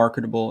think,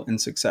 marketable and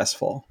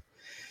successful.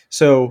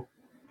 So,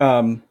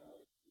 and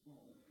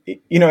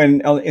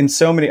in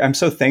so many, I'm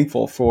so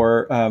thankful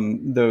for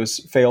those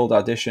failed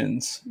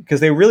auditions because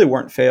they really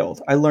weren't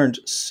failed. I learned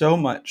so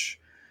much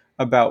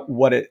about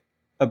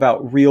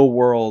about real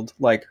world.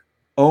 Like,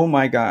 oh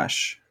my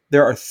gosh,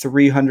 there are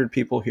 300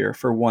 people here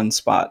for one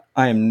spot.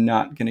 I am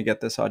not going to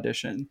get this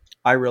audition.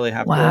 I really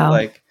have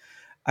to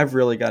I've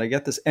really got to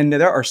get this. And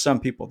there are some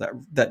people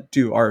that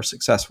are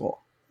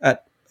successful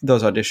at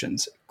those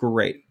auditions.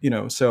 Great.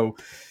 So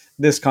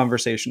this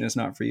conversation is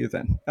not for you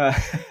then.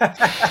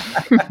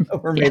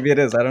 Or maybe it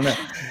is. I don't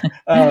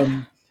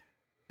know.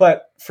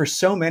 But for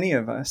so many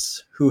of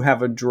us who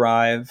have a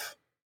drive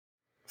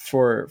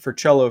for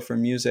cello, for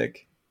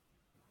music,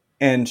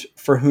 and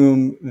for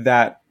whom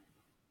that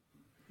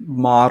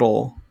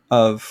model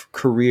of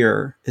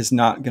career is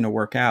not going to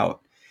work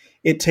out,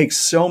 it takes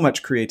so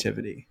much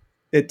creativity.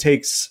 It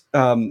takes,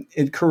 I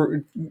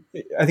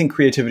think,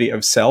 creativity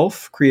of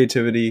self,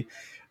 creativity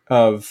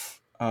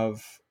of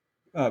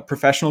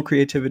professional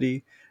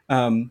creativity.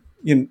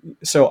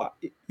 So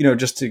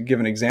just to give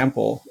an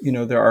example,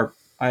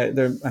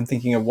 I'm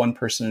thinking of one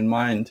person in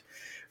mind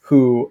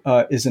who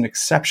is an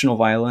exceptional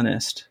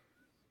violinist,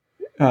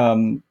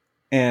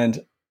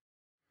 and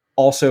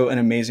also an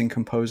amazing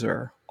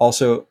composer.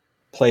 Also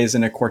plays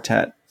in a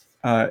quartet,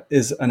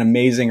 is an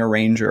amazing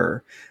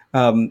arranger,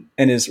 and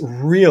is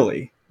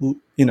really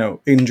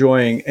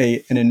enjoying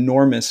an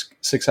enormously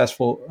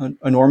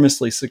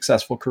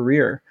successful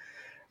career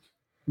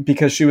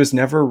because she was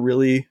never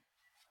really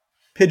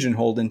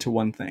pigeonholed into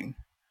one thing.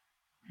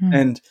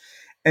 And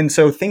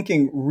so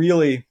thinking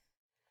really,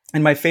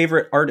 and my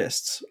favorite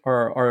artists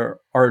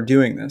are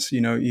doing this.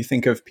 You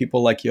think of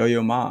people like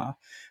Yo-Yo Ma,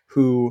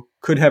 who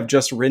could have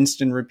just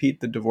rinsed and repeat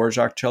the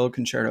Dvorak cello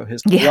concerto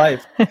his whole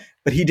life,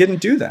 but he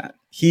didn't do that.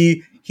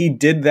 He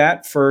did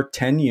that for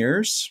 10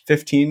 years,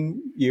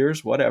 15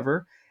 years,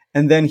 whatever.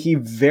 And then he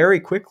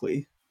very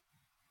quickly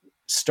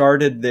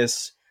started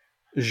this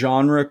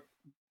genre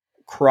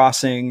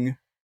crossing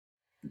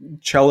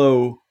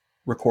cello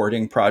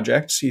recording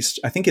project.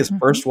 I think his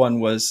first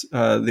one was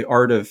The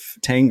Art of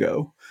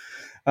Tango.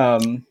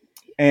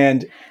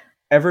 And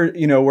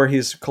where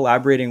he's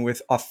collaborating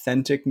with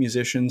authentic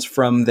musicians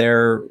from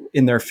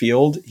in their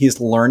field.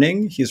 He's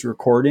learning, he's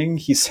recording,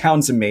 he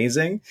sounds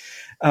amazing.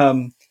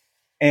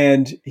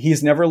 And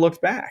he's never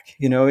looked back,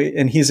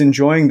 and he's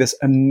enjoying this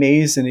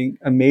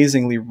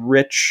amazingly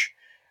rich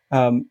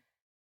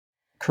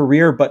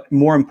career. But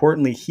more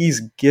importantly, he's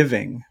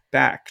giving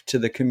back to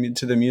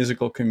the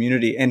musical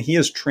community, and he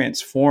has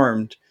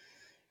transformed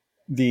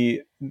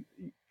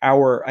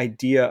our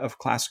idea of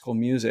classical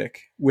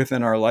music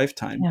within our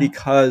lifetime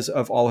because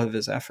of all of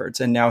his efforts.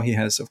 And now he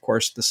has, of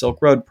course, the Silk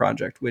Road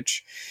Project,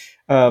 which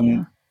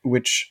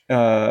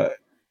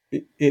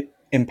it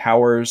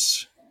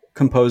empowers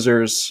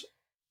composers,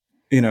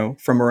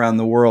 from around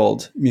the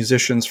world,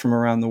 musicians from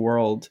around the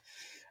world.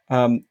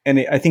 And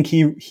I think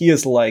he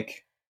is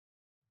like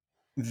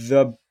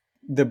the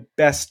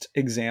best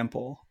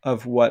example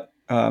of what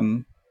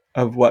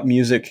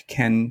music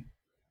can,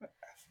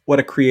 what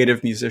a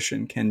creative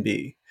musician can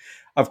be.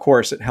 Of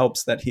course, it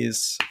helps that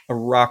he's a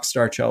rock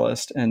star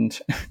cellist and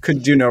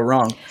could do no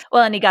wrong.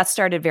 Well, and he got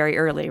started very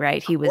early,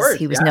 right? He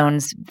was known,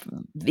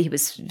 he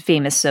was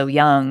famous so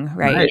young,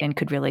 right? And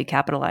could really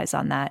capitalize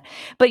on that.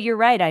 But you're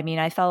right. I mean,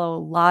 I follow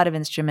a lot of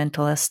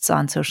instrumentalists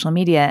on social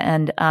media,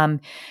 and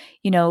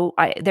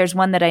there's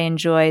one that I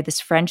enjoy, this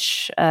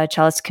French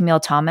cellist,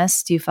 Camille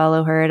Thomas. Do you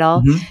follow her at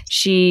all? Mm-hmm.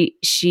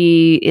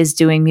 She is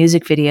doing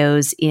music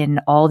videos in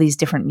all these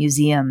different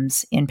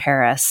museums in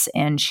Paris,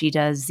 and she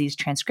does these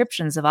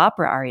transcriptions of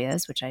opera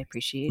arias, which I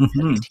appreciate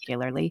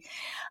particularly.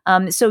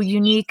 So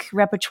unique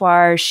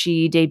repertoire.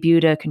 She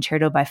debuted a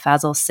concerto by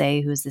Fazıl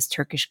Say, who's this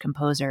Turkish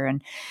composer,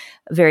 and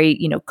very,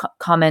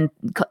 common,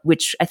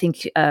 which I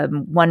think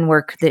one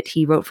work that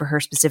he wrote for her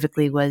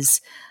specifically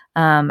was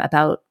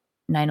about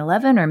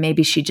 9/11, or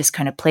maybe she just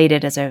kind of played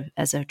it as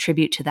a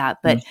tribute to that.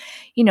 But,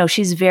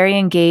 she's very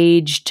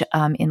engaged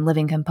in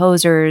living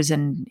composers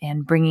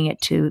and bringing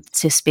it to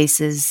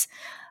spaces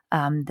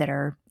that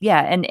are,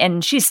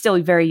 and she's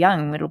still very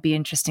young. It'll be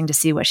interesting to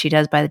see what she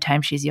does by the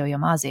time she's Yo-Yo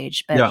Ma's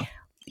age. But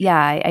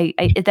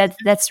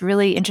that's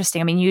really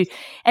interesting. I mean,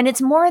 and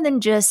it's more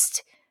than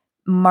just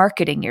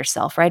marketing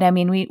yourself, right? I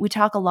mean, we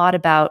talk a lot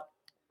about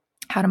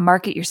how to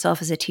market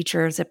yourself as a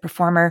teacher, as a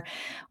performer.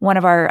 One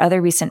of our other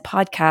recent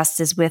podcasts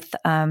is with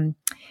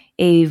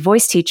a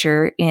voice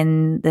teacher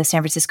in the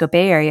San Francisco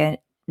Bay Area,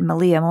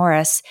 Malia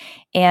Morris,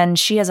 and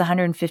she has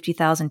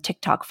 150,000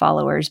 TikTok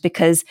followers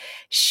because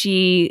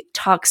she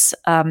talks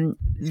in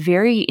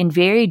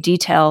very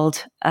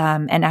detailed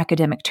and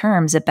academic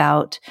terms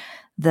about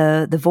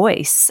the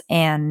voice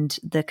and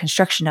the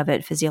construction of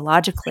it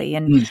physiologically,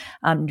 and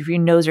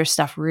knows her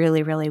stuff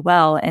really, really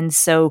well. And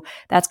so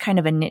that's kind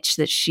of a niche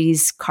that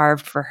she's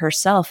carved for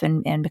herself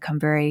and become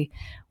very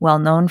well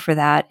known for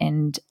that.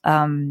 And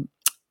I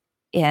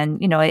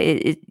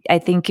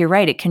think you're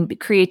right.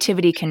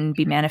 Creativity can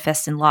be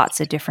manifest in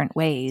lots of different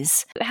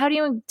ways. How do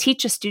you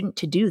teach a student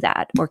to do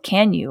that? Or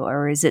can you,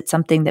 or is it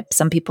something that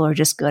some people are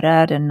just good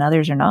at and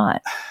others are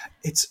not?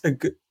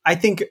 I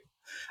think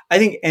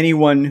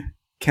anyone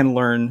can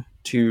learn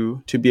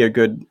to be a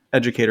good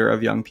educator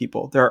of young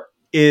people. There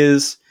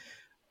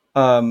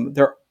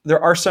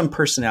are some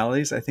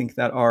personalities, I think,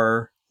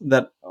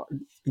 that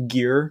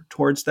gear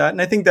towards that,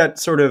 and I think that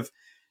sort of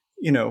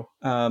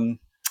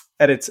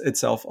edits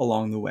itself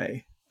along the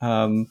way.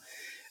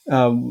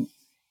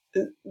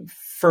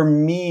 For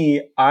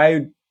me,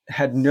 I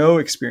had no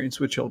experience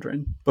with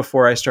children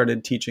before I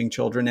started teaching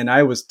children, and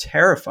I was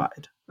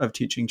terrified of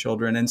teaching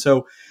children. And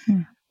so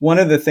one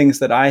of the things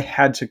that I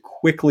had to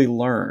quickly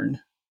learn,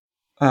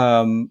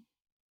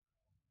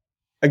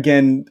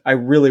 again, I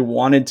really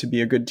wanted to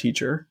be a good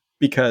teacher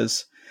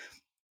because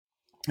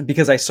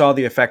I saw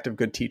the effect of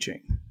good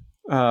teaching.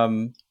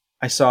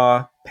 I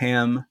saw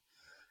Pam,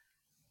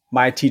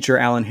 my teacher,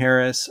 Alan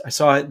Harris. I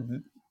saw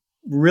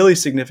really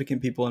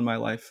significant people in my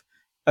life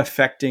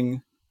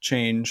affecting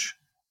change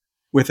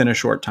within a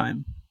short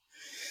time.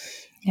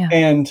 Yeah.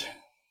 And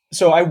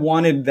so I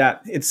wanted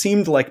that. It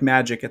seemed like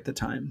magic at the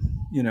time,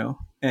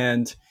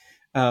 and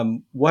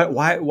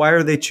why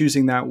are they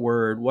choosing that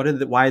word?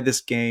 Why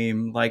this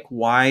game? Like,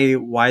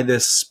 why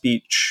this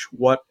speech?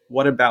 What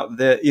about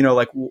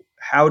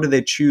how do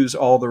they choose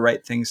all the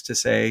right things to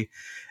say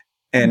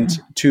and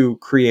to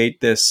create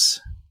this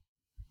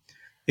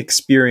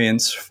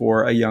experience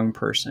for a young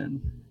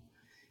person?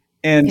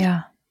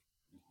 And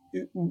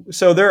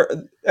so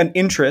an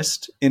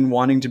interest in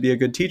wanting to be a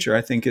good teacher,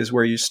 I think, is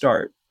where you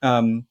start.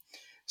 And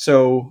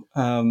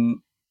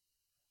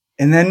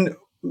then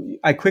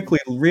I quickly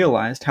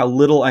realized how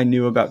little I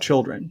knew about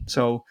children.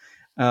 So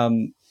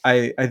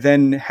I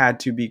then had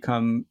to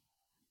become,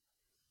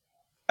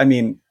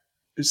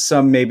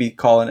 some maybe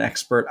call an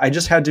expert. I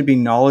just had to be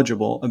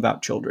knowledgeable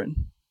about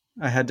children.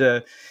 I had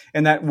to,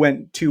 and that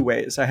went two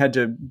ways. I had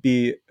to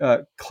be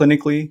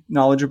clinically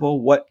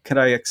knowledgeable. What could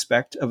I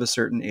expect of a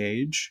certain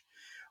age?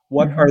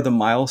 What are the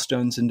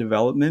milestones in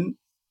development?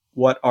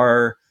 What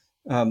are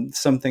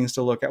some things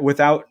to look at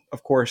without,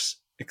 of course,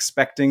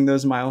 expecting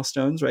those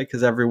milestones, right?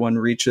 Because everyone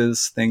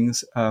reaches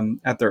things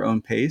at their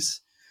own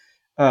pace.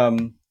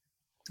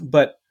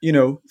 But,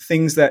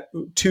 things that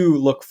to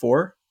look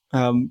for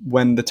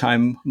when the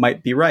time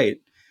might be right.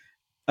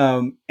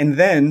 And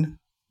then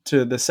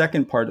to the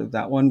second part of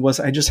that one was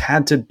I just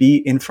had to be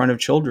in front of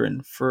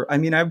children for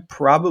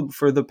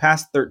the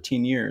past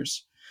 13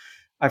 years,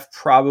 I've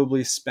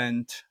probably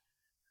spent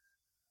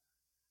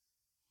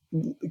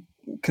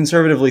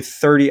conservatively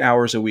 30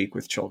 hours a week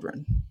with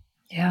children,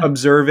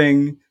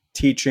 observing,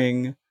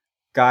 teaching,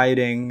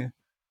 guiding,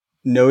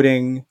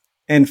 noting.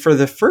 And for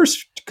the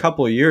first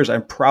couple of years, I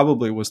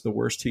probably was the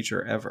worst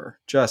teacher ever,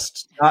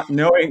 just not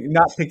knowing,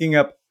 not picking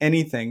up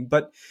anything.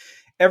 But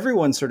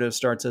everyone sort of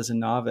starts as a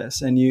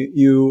novice, and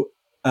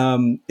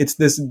it's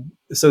this.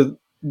 So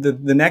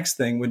the next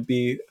thing would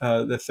be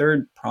the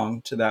third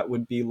prong to that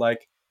would be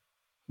like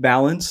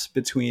balance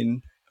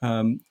between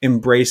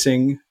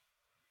embracing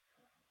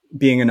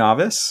being a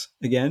novice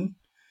again,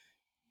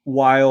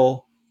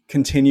 while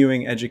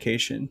continuing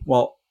education,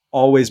 while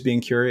always being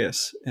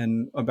curious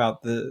and about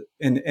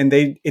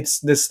it's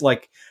this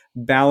like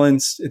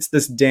balance. It's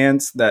this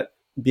dance that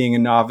being a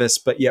novice,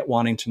 but yet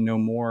wanting to know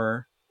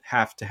more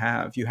have to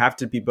have. You have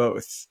to be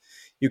both.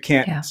 You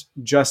can't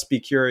just be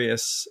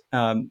curious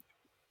and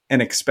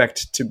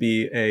expect to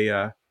be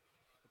a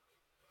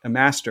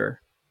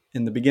master.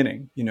 in the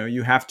beginning.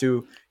 You have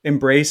to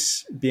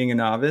embrace being a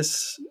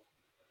novice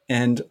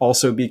and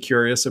also be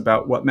curious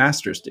about what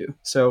masters do.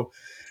 So,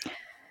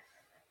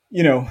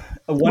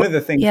 one of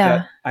the things that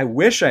Yeah. I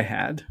wish I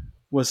had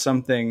was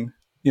something,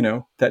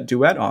 that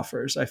Duet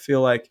offers. I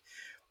feel like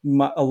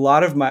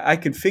I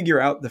could figure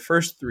out the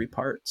first three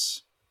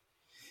parts,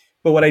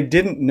 but what I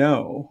didn't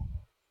know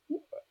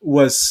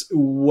was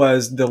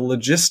the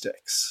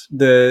logistics,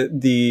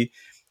 the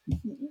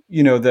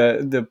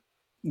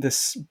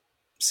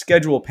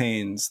schedule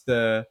panes,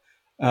 the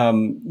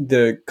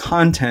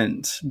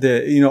content,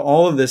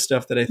 all of this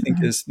stuff that I think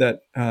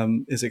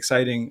is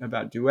exciting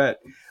about Duet.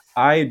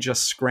 I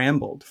just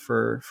scrambled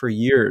for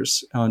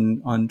years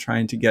on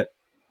trying to get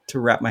to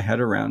wrap my head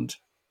around,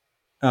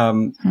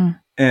 Hmm.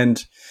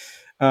 and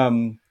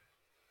um,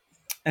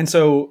 and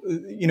so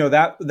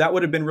that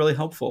would have been really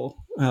helpful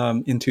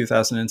in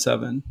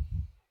 2007.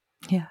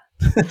 Yeah.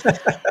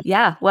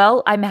 Yeah.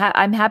 Well, I'm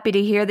happy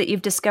to hear that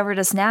you've discovered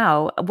us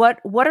now.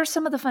 What are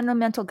some of the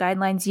fundamental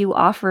guidelines you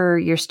offer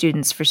your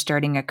students for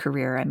starting a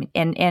career? I mean,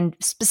 and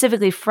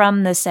specifically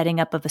from the setting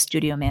up of a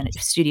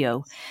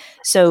studio.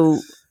 So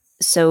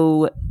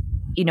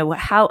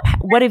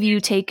what have you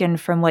taken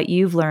from what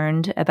you've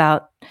learned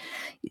about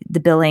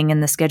the billing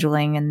and the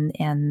scheduling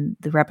and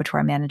the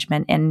repertoire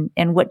management, and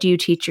what do you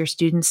teach your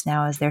students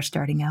now as they're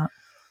starting out?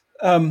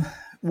 Um,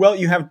 well,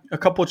 you have a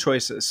couple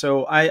choices.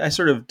 So I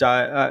sort of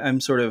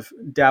I'm sort of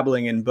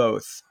dabbling in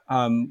both.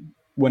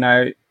 When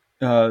I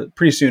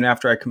pretty soon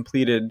after I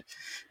completed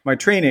my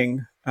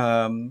training,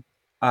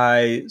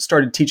 I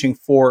started teaching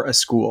for a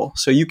school.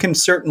 So you can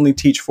certainly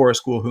teach for a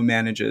school who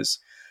manages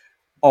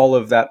all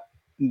of that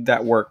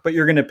work, but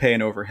you're going to pay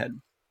an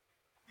overhead.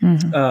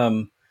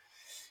 Mm-hmm.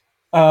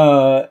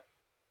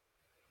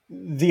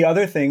 The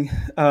other thing,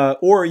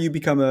 or you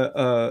become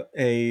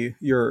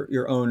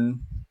your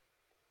own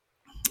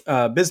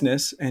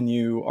business and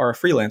you are a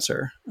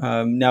freelancer.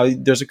 Now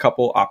there's a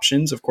couple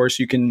options. Of course,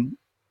 you can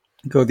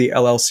go the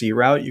LLC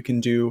route. You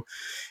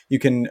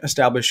can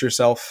establish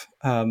yourself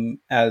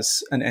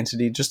as an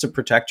entity just to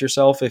protect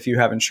yourself if you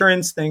have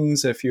insurance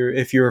things. If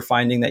you're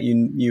finding that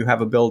you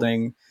have a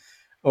building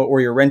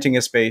or you're renting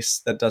a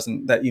space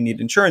that you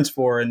need insurance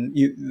for, and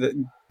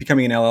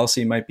becoming an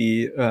LLC might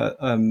be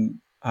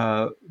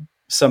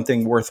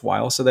something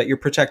worthwhile, so that you're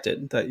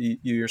protected, that you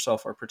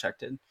yourself are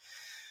protected.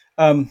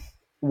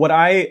 What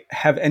I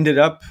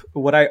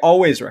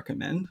always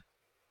recommend,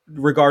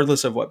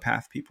 regardless of what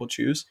path people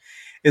choose,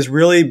 is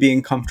really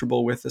being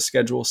comfortable with the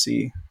Schedule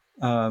C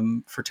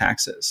for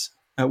taxes,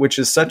 which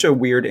is such a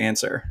weird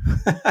answer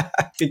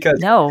because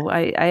No,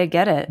 I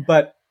get it.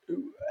 but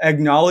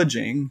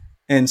acknowledging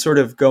and sort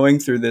of going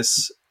through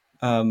this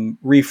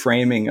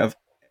reframing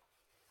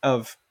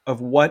of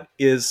what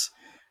is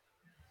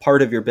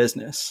part of your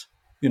business,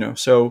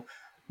 so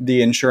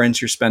the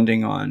insurance you're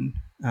spending on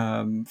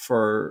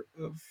for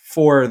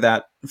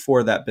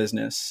that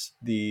business,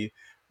 the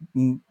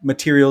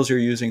materials you're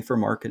using for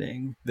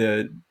marketing,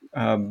 the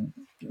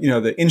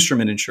the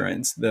instrument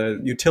insurance, the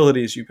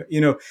utilities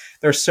there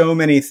are so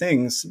many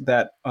things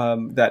that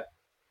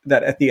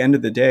at the end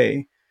of the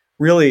day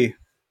really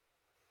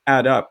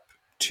add up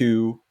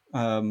to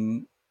a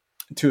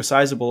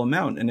sizable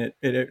amount, and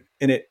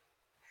it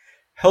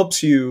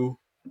helps you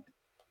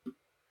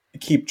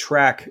keep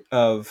track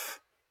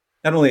of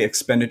not only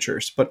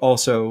expenditures but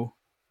also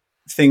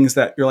things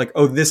that you're like,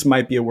 oh, this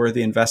might be a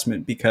worthy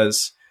investment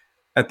because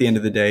at the end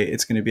of the day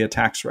it's going to be a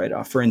tax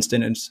write-off. For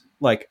instance,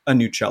 like a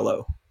new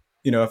cello.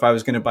 If I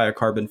was going to buy a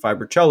carbon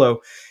fiber cello,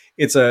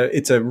 it's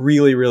a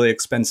really, really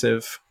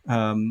expensive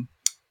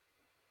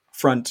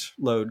front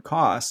load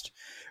cost,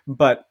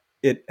 but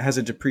it has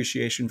a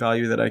depreciation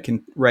value that I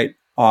can write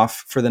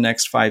off for the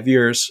next 5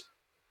 years,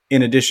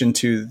 in addition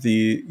to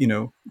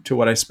to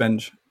what I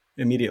spend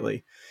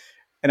immediately.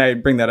 And I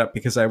bring that up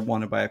because I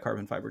want to buy a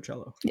carbon fiber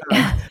cello.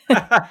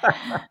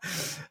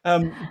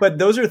 But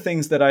those are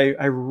things that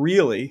I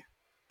really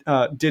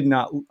did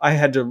not. I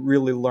had to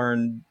really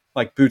learn,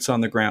 like boots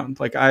on the ground.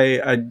 Like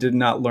I did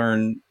not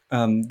learn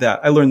that.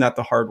 I learned that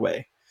the hard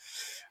way.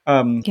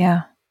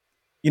 Yeah.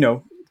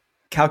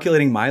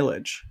 Calculating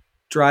mileage,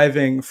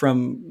 driving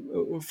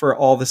for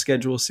all the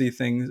Schedule C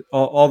things,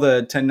 all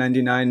the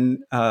 1099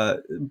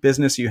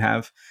 business you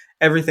have,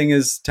 everything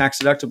is tax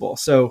deductible.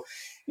 So,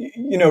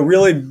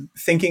 really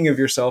thinking of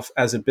yourself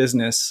as a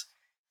business,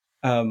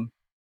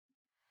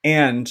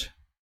 and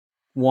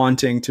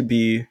wanting to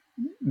be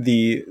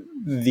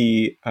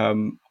the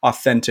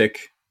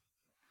authentic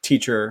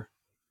teacher,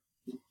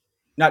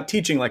 not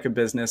teaching like a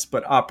business,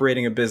 but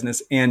operating a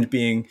business and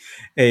being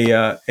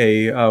a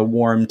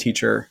warm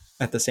teacher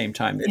at the same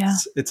time.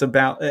 It's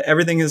about,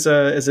 everything is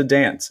a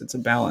dance. It's a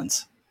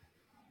balance.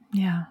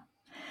 Yeah.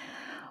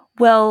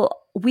 Well,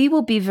 we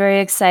will be very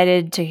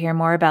excited to hear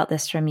more about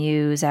this from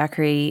you,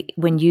 Zachary,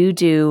 when you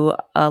do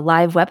a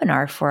live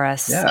webinar for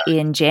us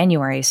in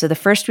January. So the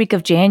first week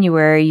of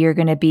January, you're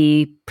going to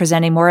be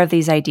presenting more of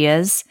these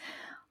ideas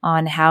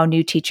on how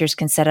new teachers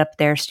can set up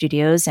their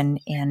studios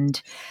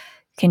and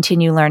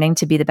continue learning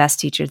to be the best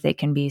teachers they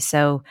can be.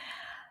 So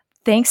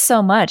Thanks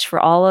so much for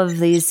all of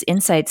these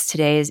insights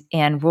today.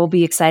 And we'll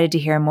be excited to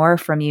hear more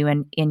from you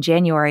in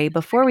January.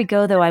 Before we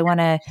go, though, I want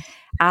to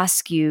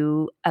ask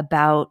you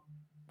about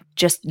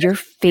just your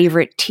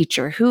favorite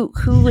teacher. Who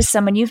was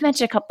someone, you've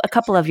mentioned a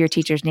couple of your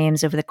teachers'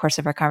 names over the course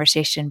of our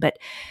conversation, but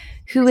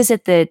who is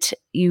it that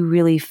you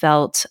really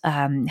felt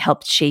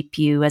helped shape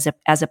you as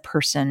a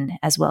person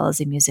as well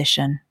as a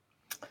musician?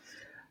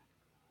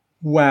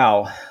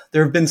 Wow,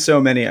 there have been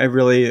so many. I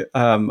really,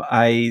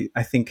 I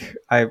think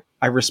I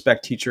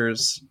respect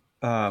teachers,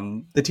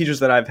 the teachers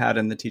that I've had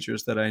and the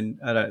teachers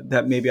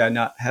that maybe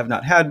have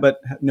not had but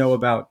know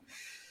about.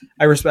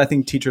 I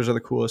think teachers are the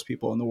coolest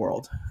people in the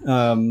world,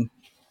 and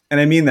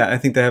I mean that. I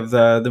think they have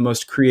the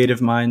most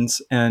creative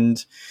minds,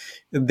 and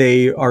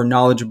they are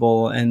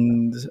knowledgeable,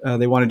 and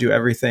they want to do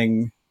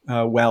everything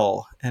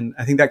well. And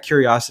I think that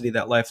curiosity,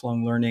 that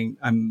lifelong learning,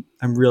 I'm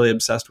really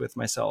obsessed with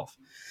myself.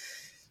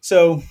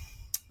 So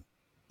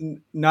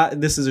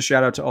this is a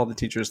shout out to all the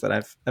teachers that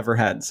I've ever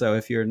had. So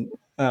if you're,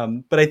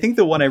 but I think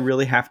the one I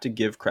really have to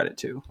give credit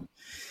to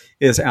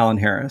is Alan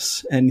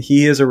Harris. And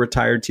he is a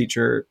retired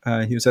teacher.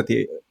 He was at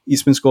the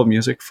Eastman School of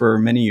Music for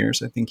many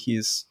years. I think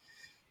he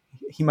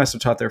must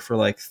have taught there for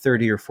like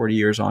 30 or 40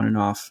 years on and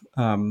off.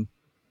 And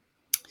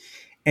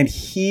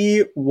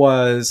he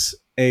was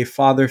a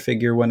father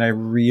figure when I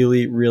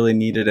really, really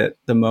needed it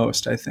the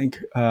most, I think.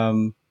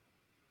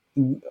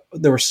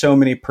 There were so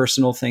many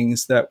personal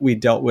things that we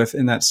dealt with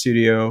in that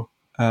studio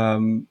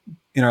in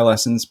our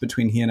lessons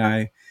between he and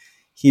I.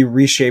 He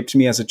reshaped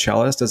me as a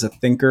cellist, as a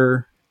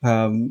thinker,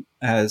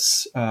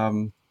 as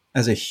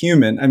a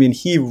human. I mean,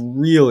 he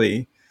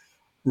really,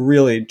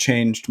 really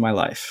changed my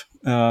life.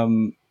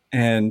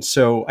 And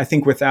so I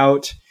think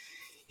without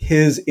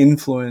his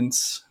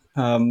influence,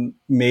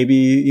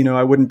 maybe,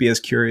 I wouldn't be as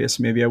curious.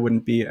 Maybe I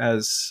wouldn't be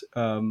as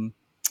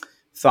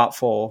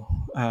thoughtful.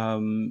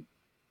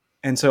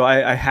 And so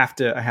I have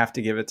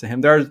to give it to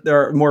him.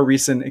 There are more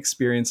recent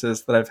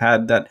experiences that I've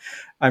had that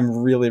I'm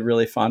really,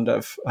 really fond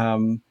of.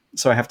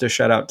 So I have to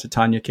shout out to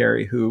Tanya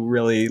Carey, who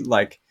really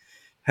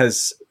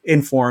has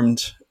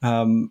informed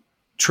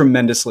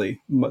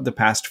tremendously the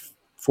past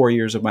 4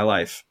 years of my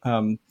life.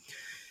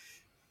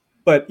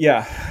 But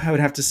yeah, I would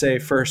have to say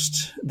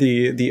first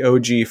the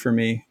OG for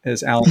me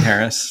is Alan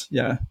Harris.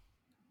 Yeah.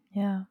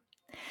 Yeah.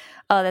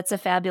 Oh, that's a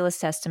fabulous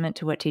testament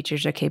to what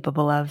teachers are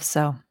capable of.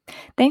 So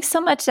thanks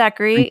so much,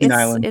 Zachary.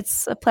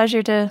 It's a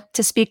pleasure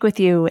to speak with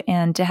you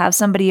and to have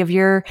somebody of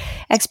your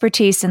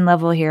expertise and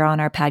level here on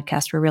our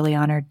podcast. We're really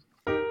honored.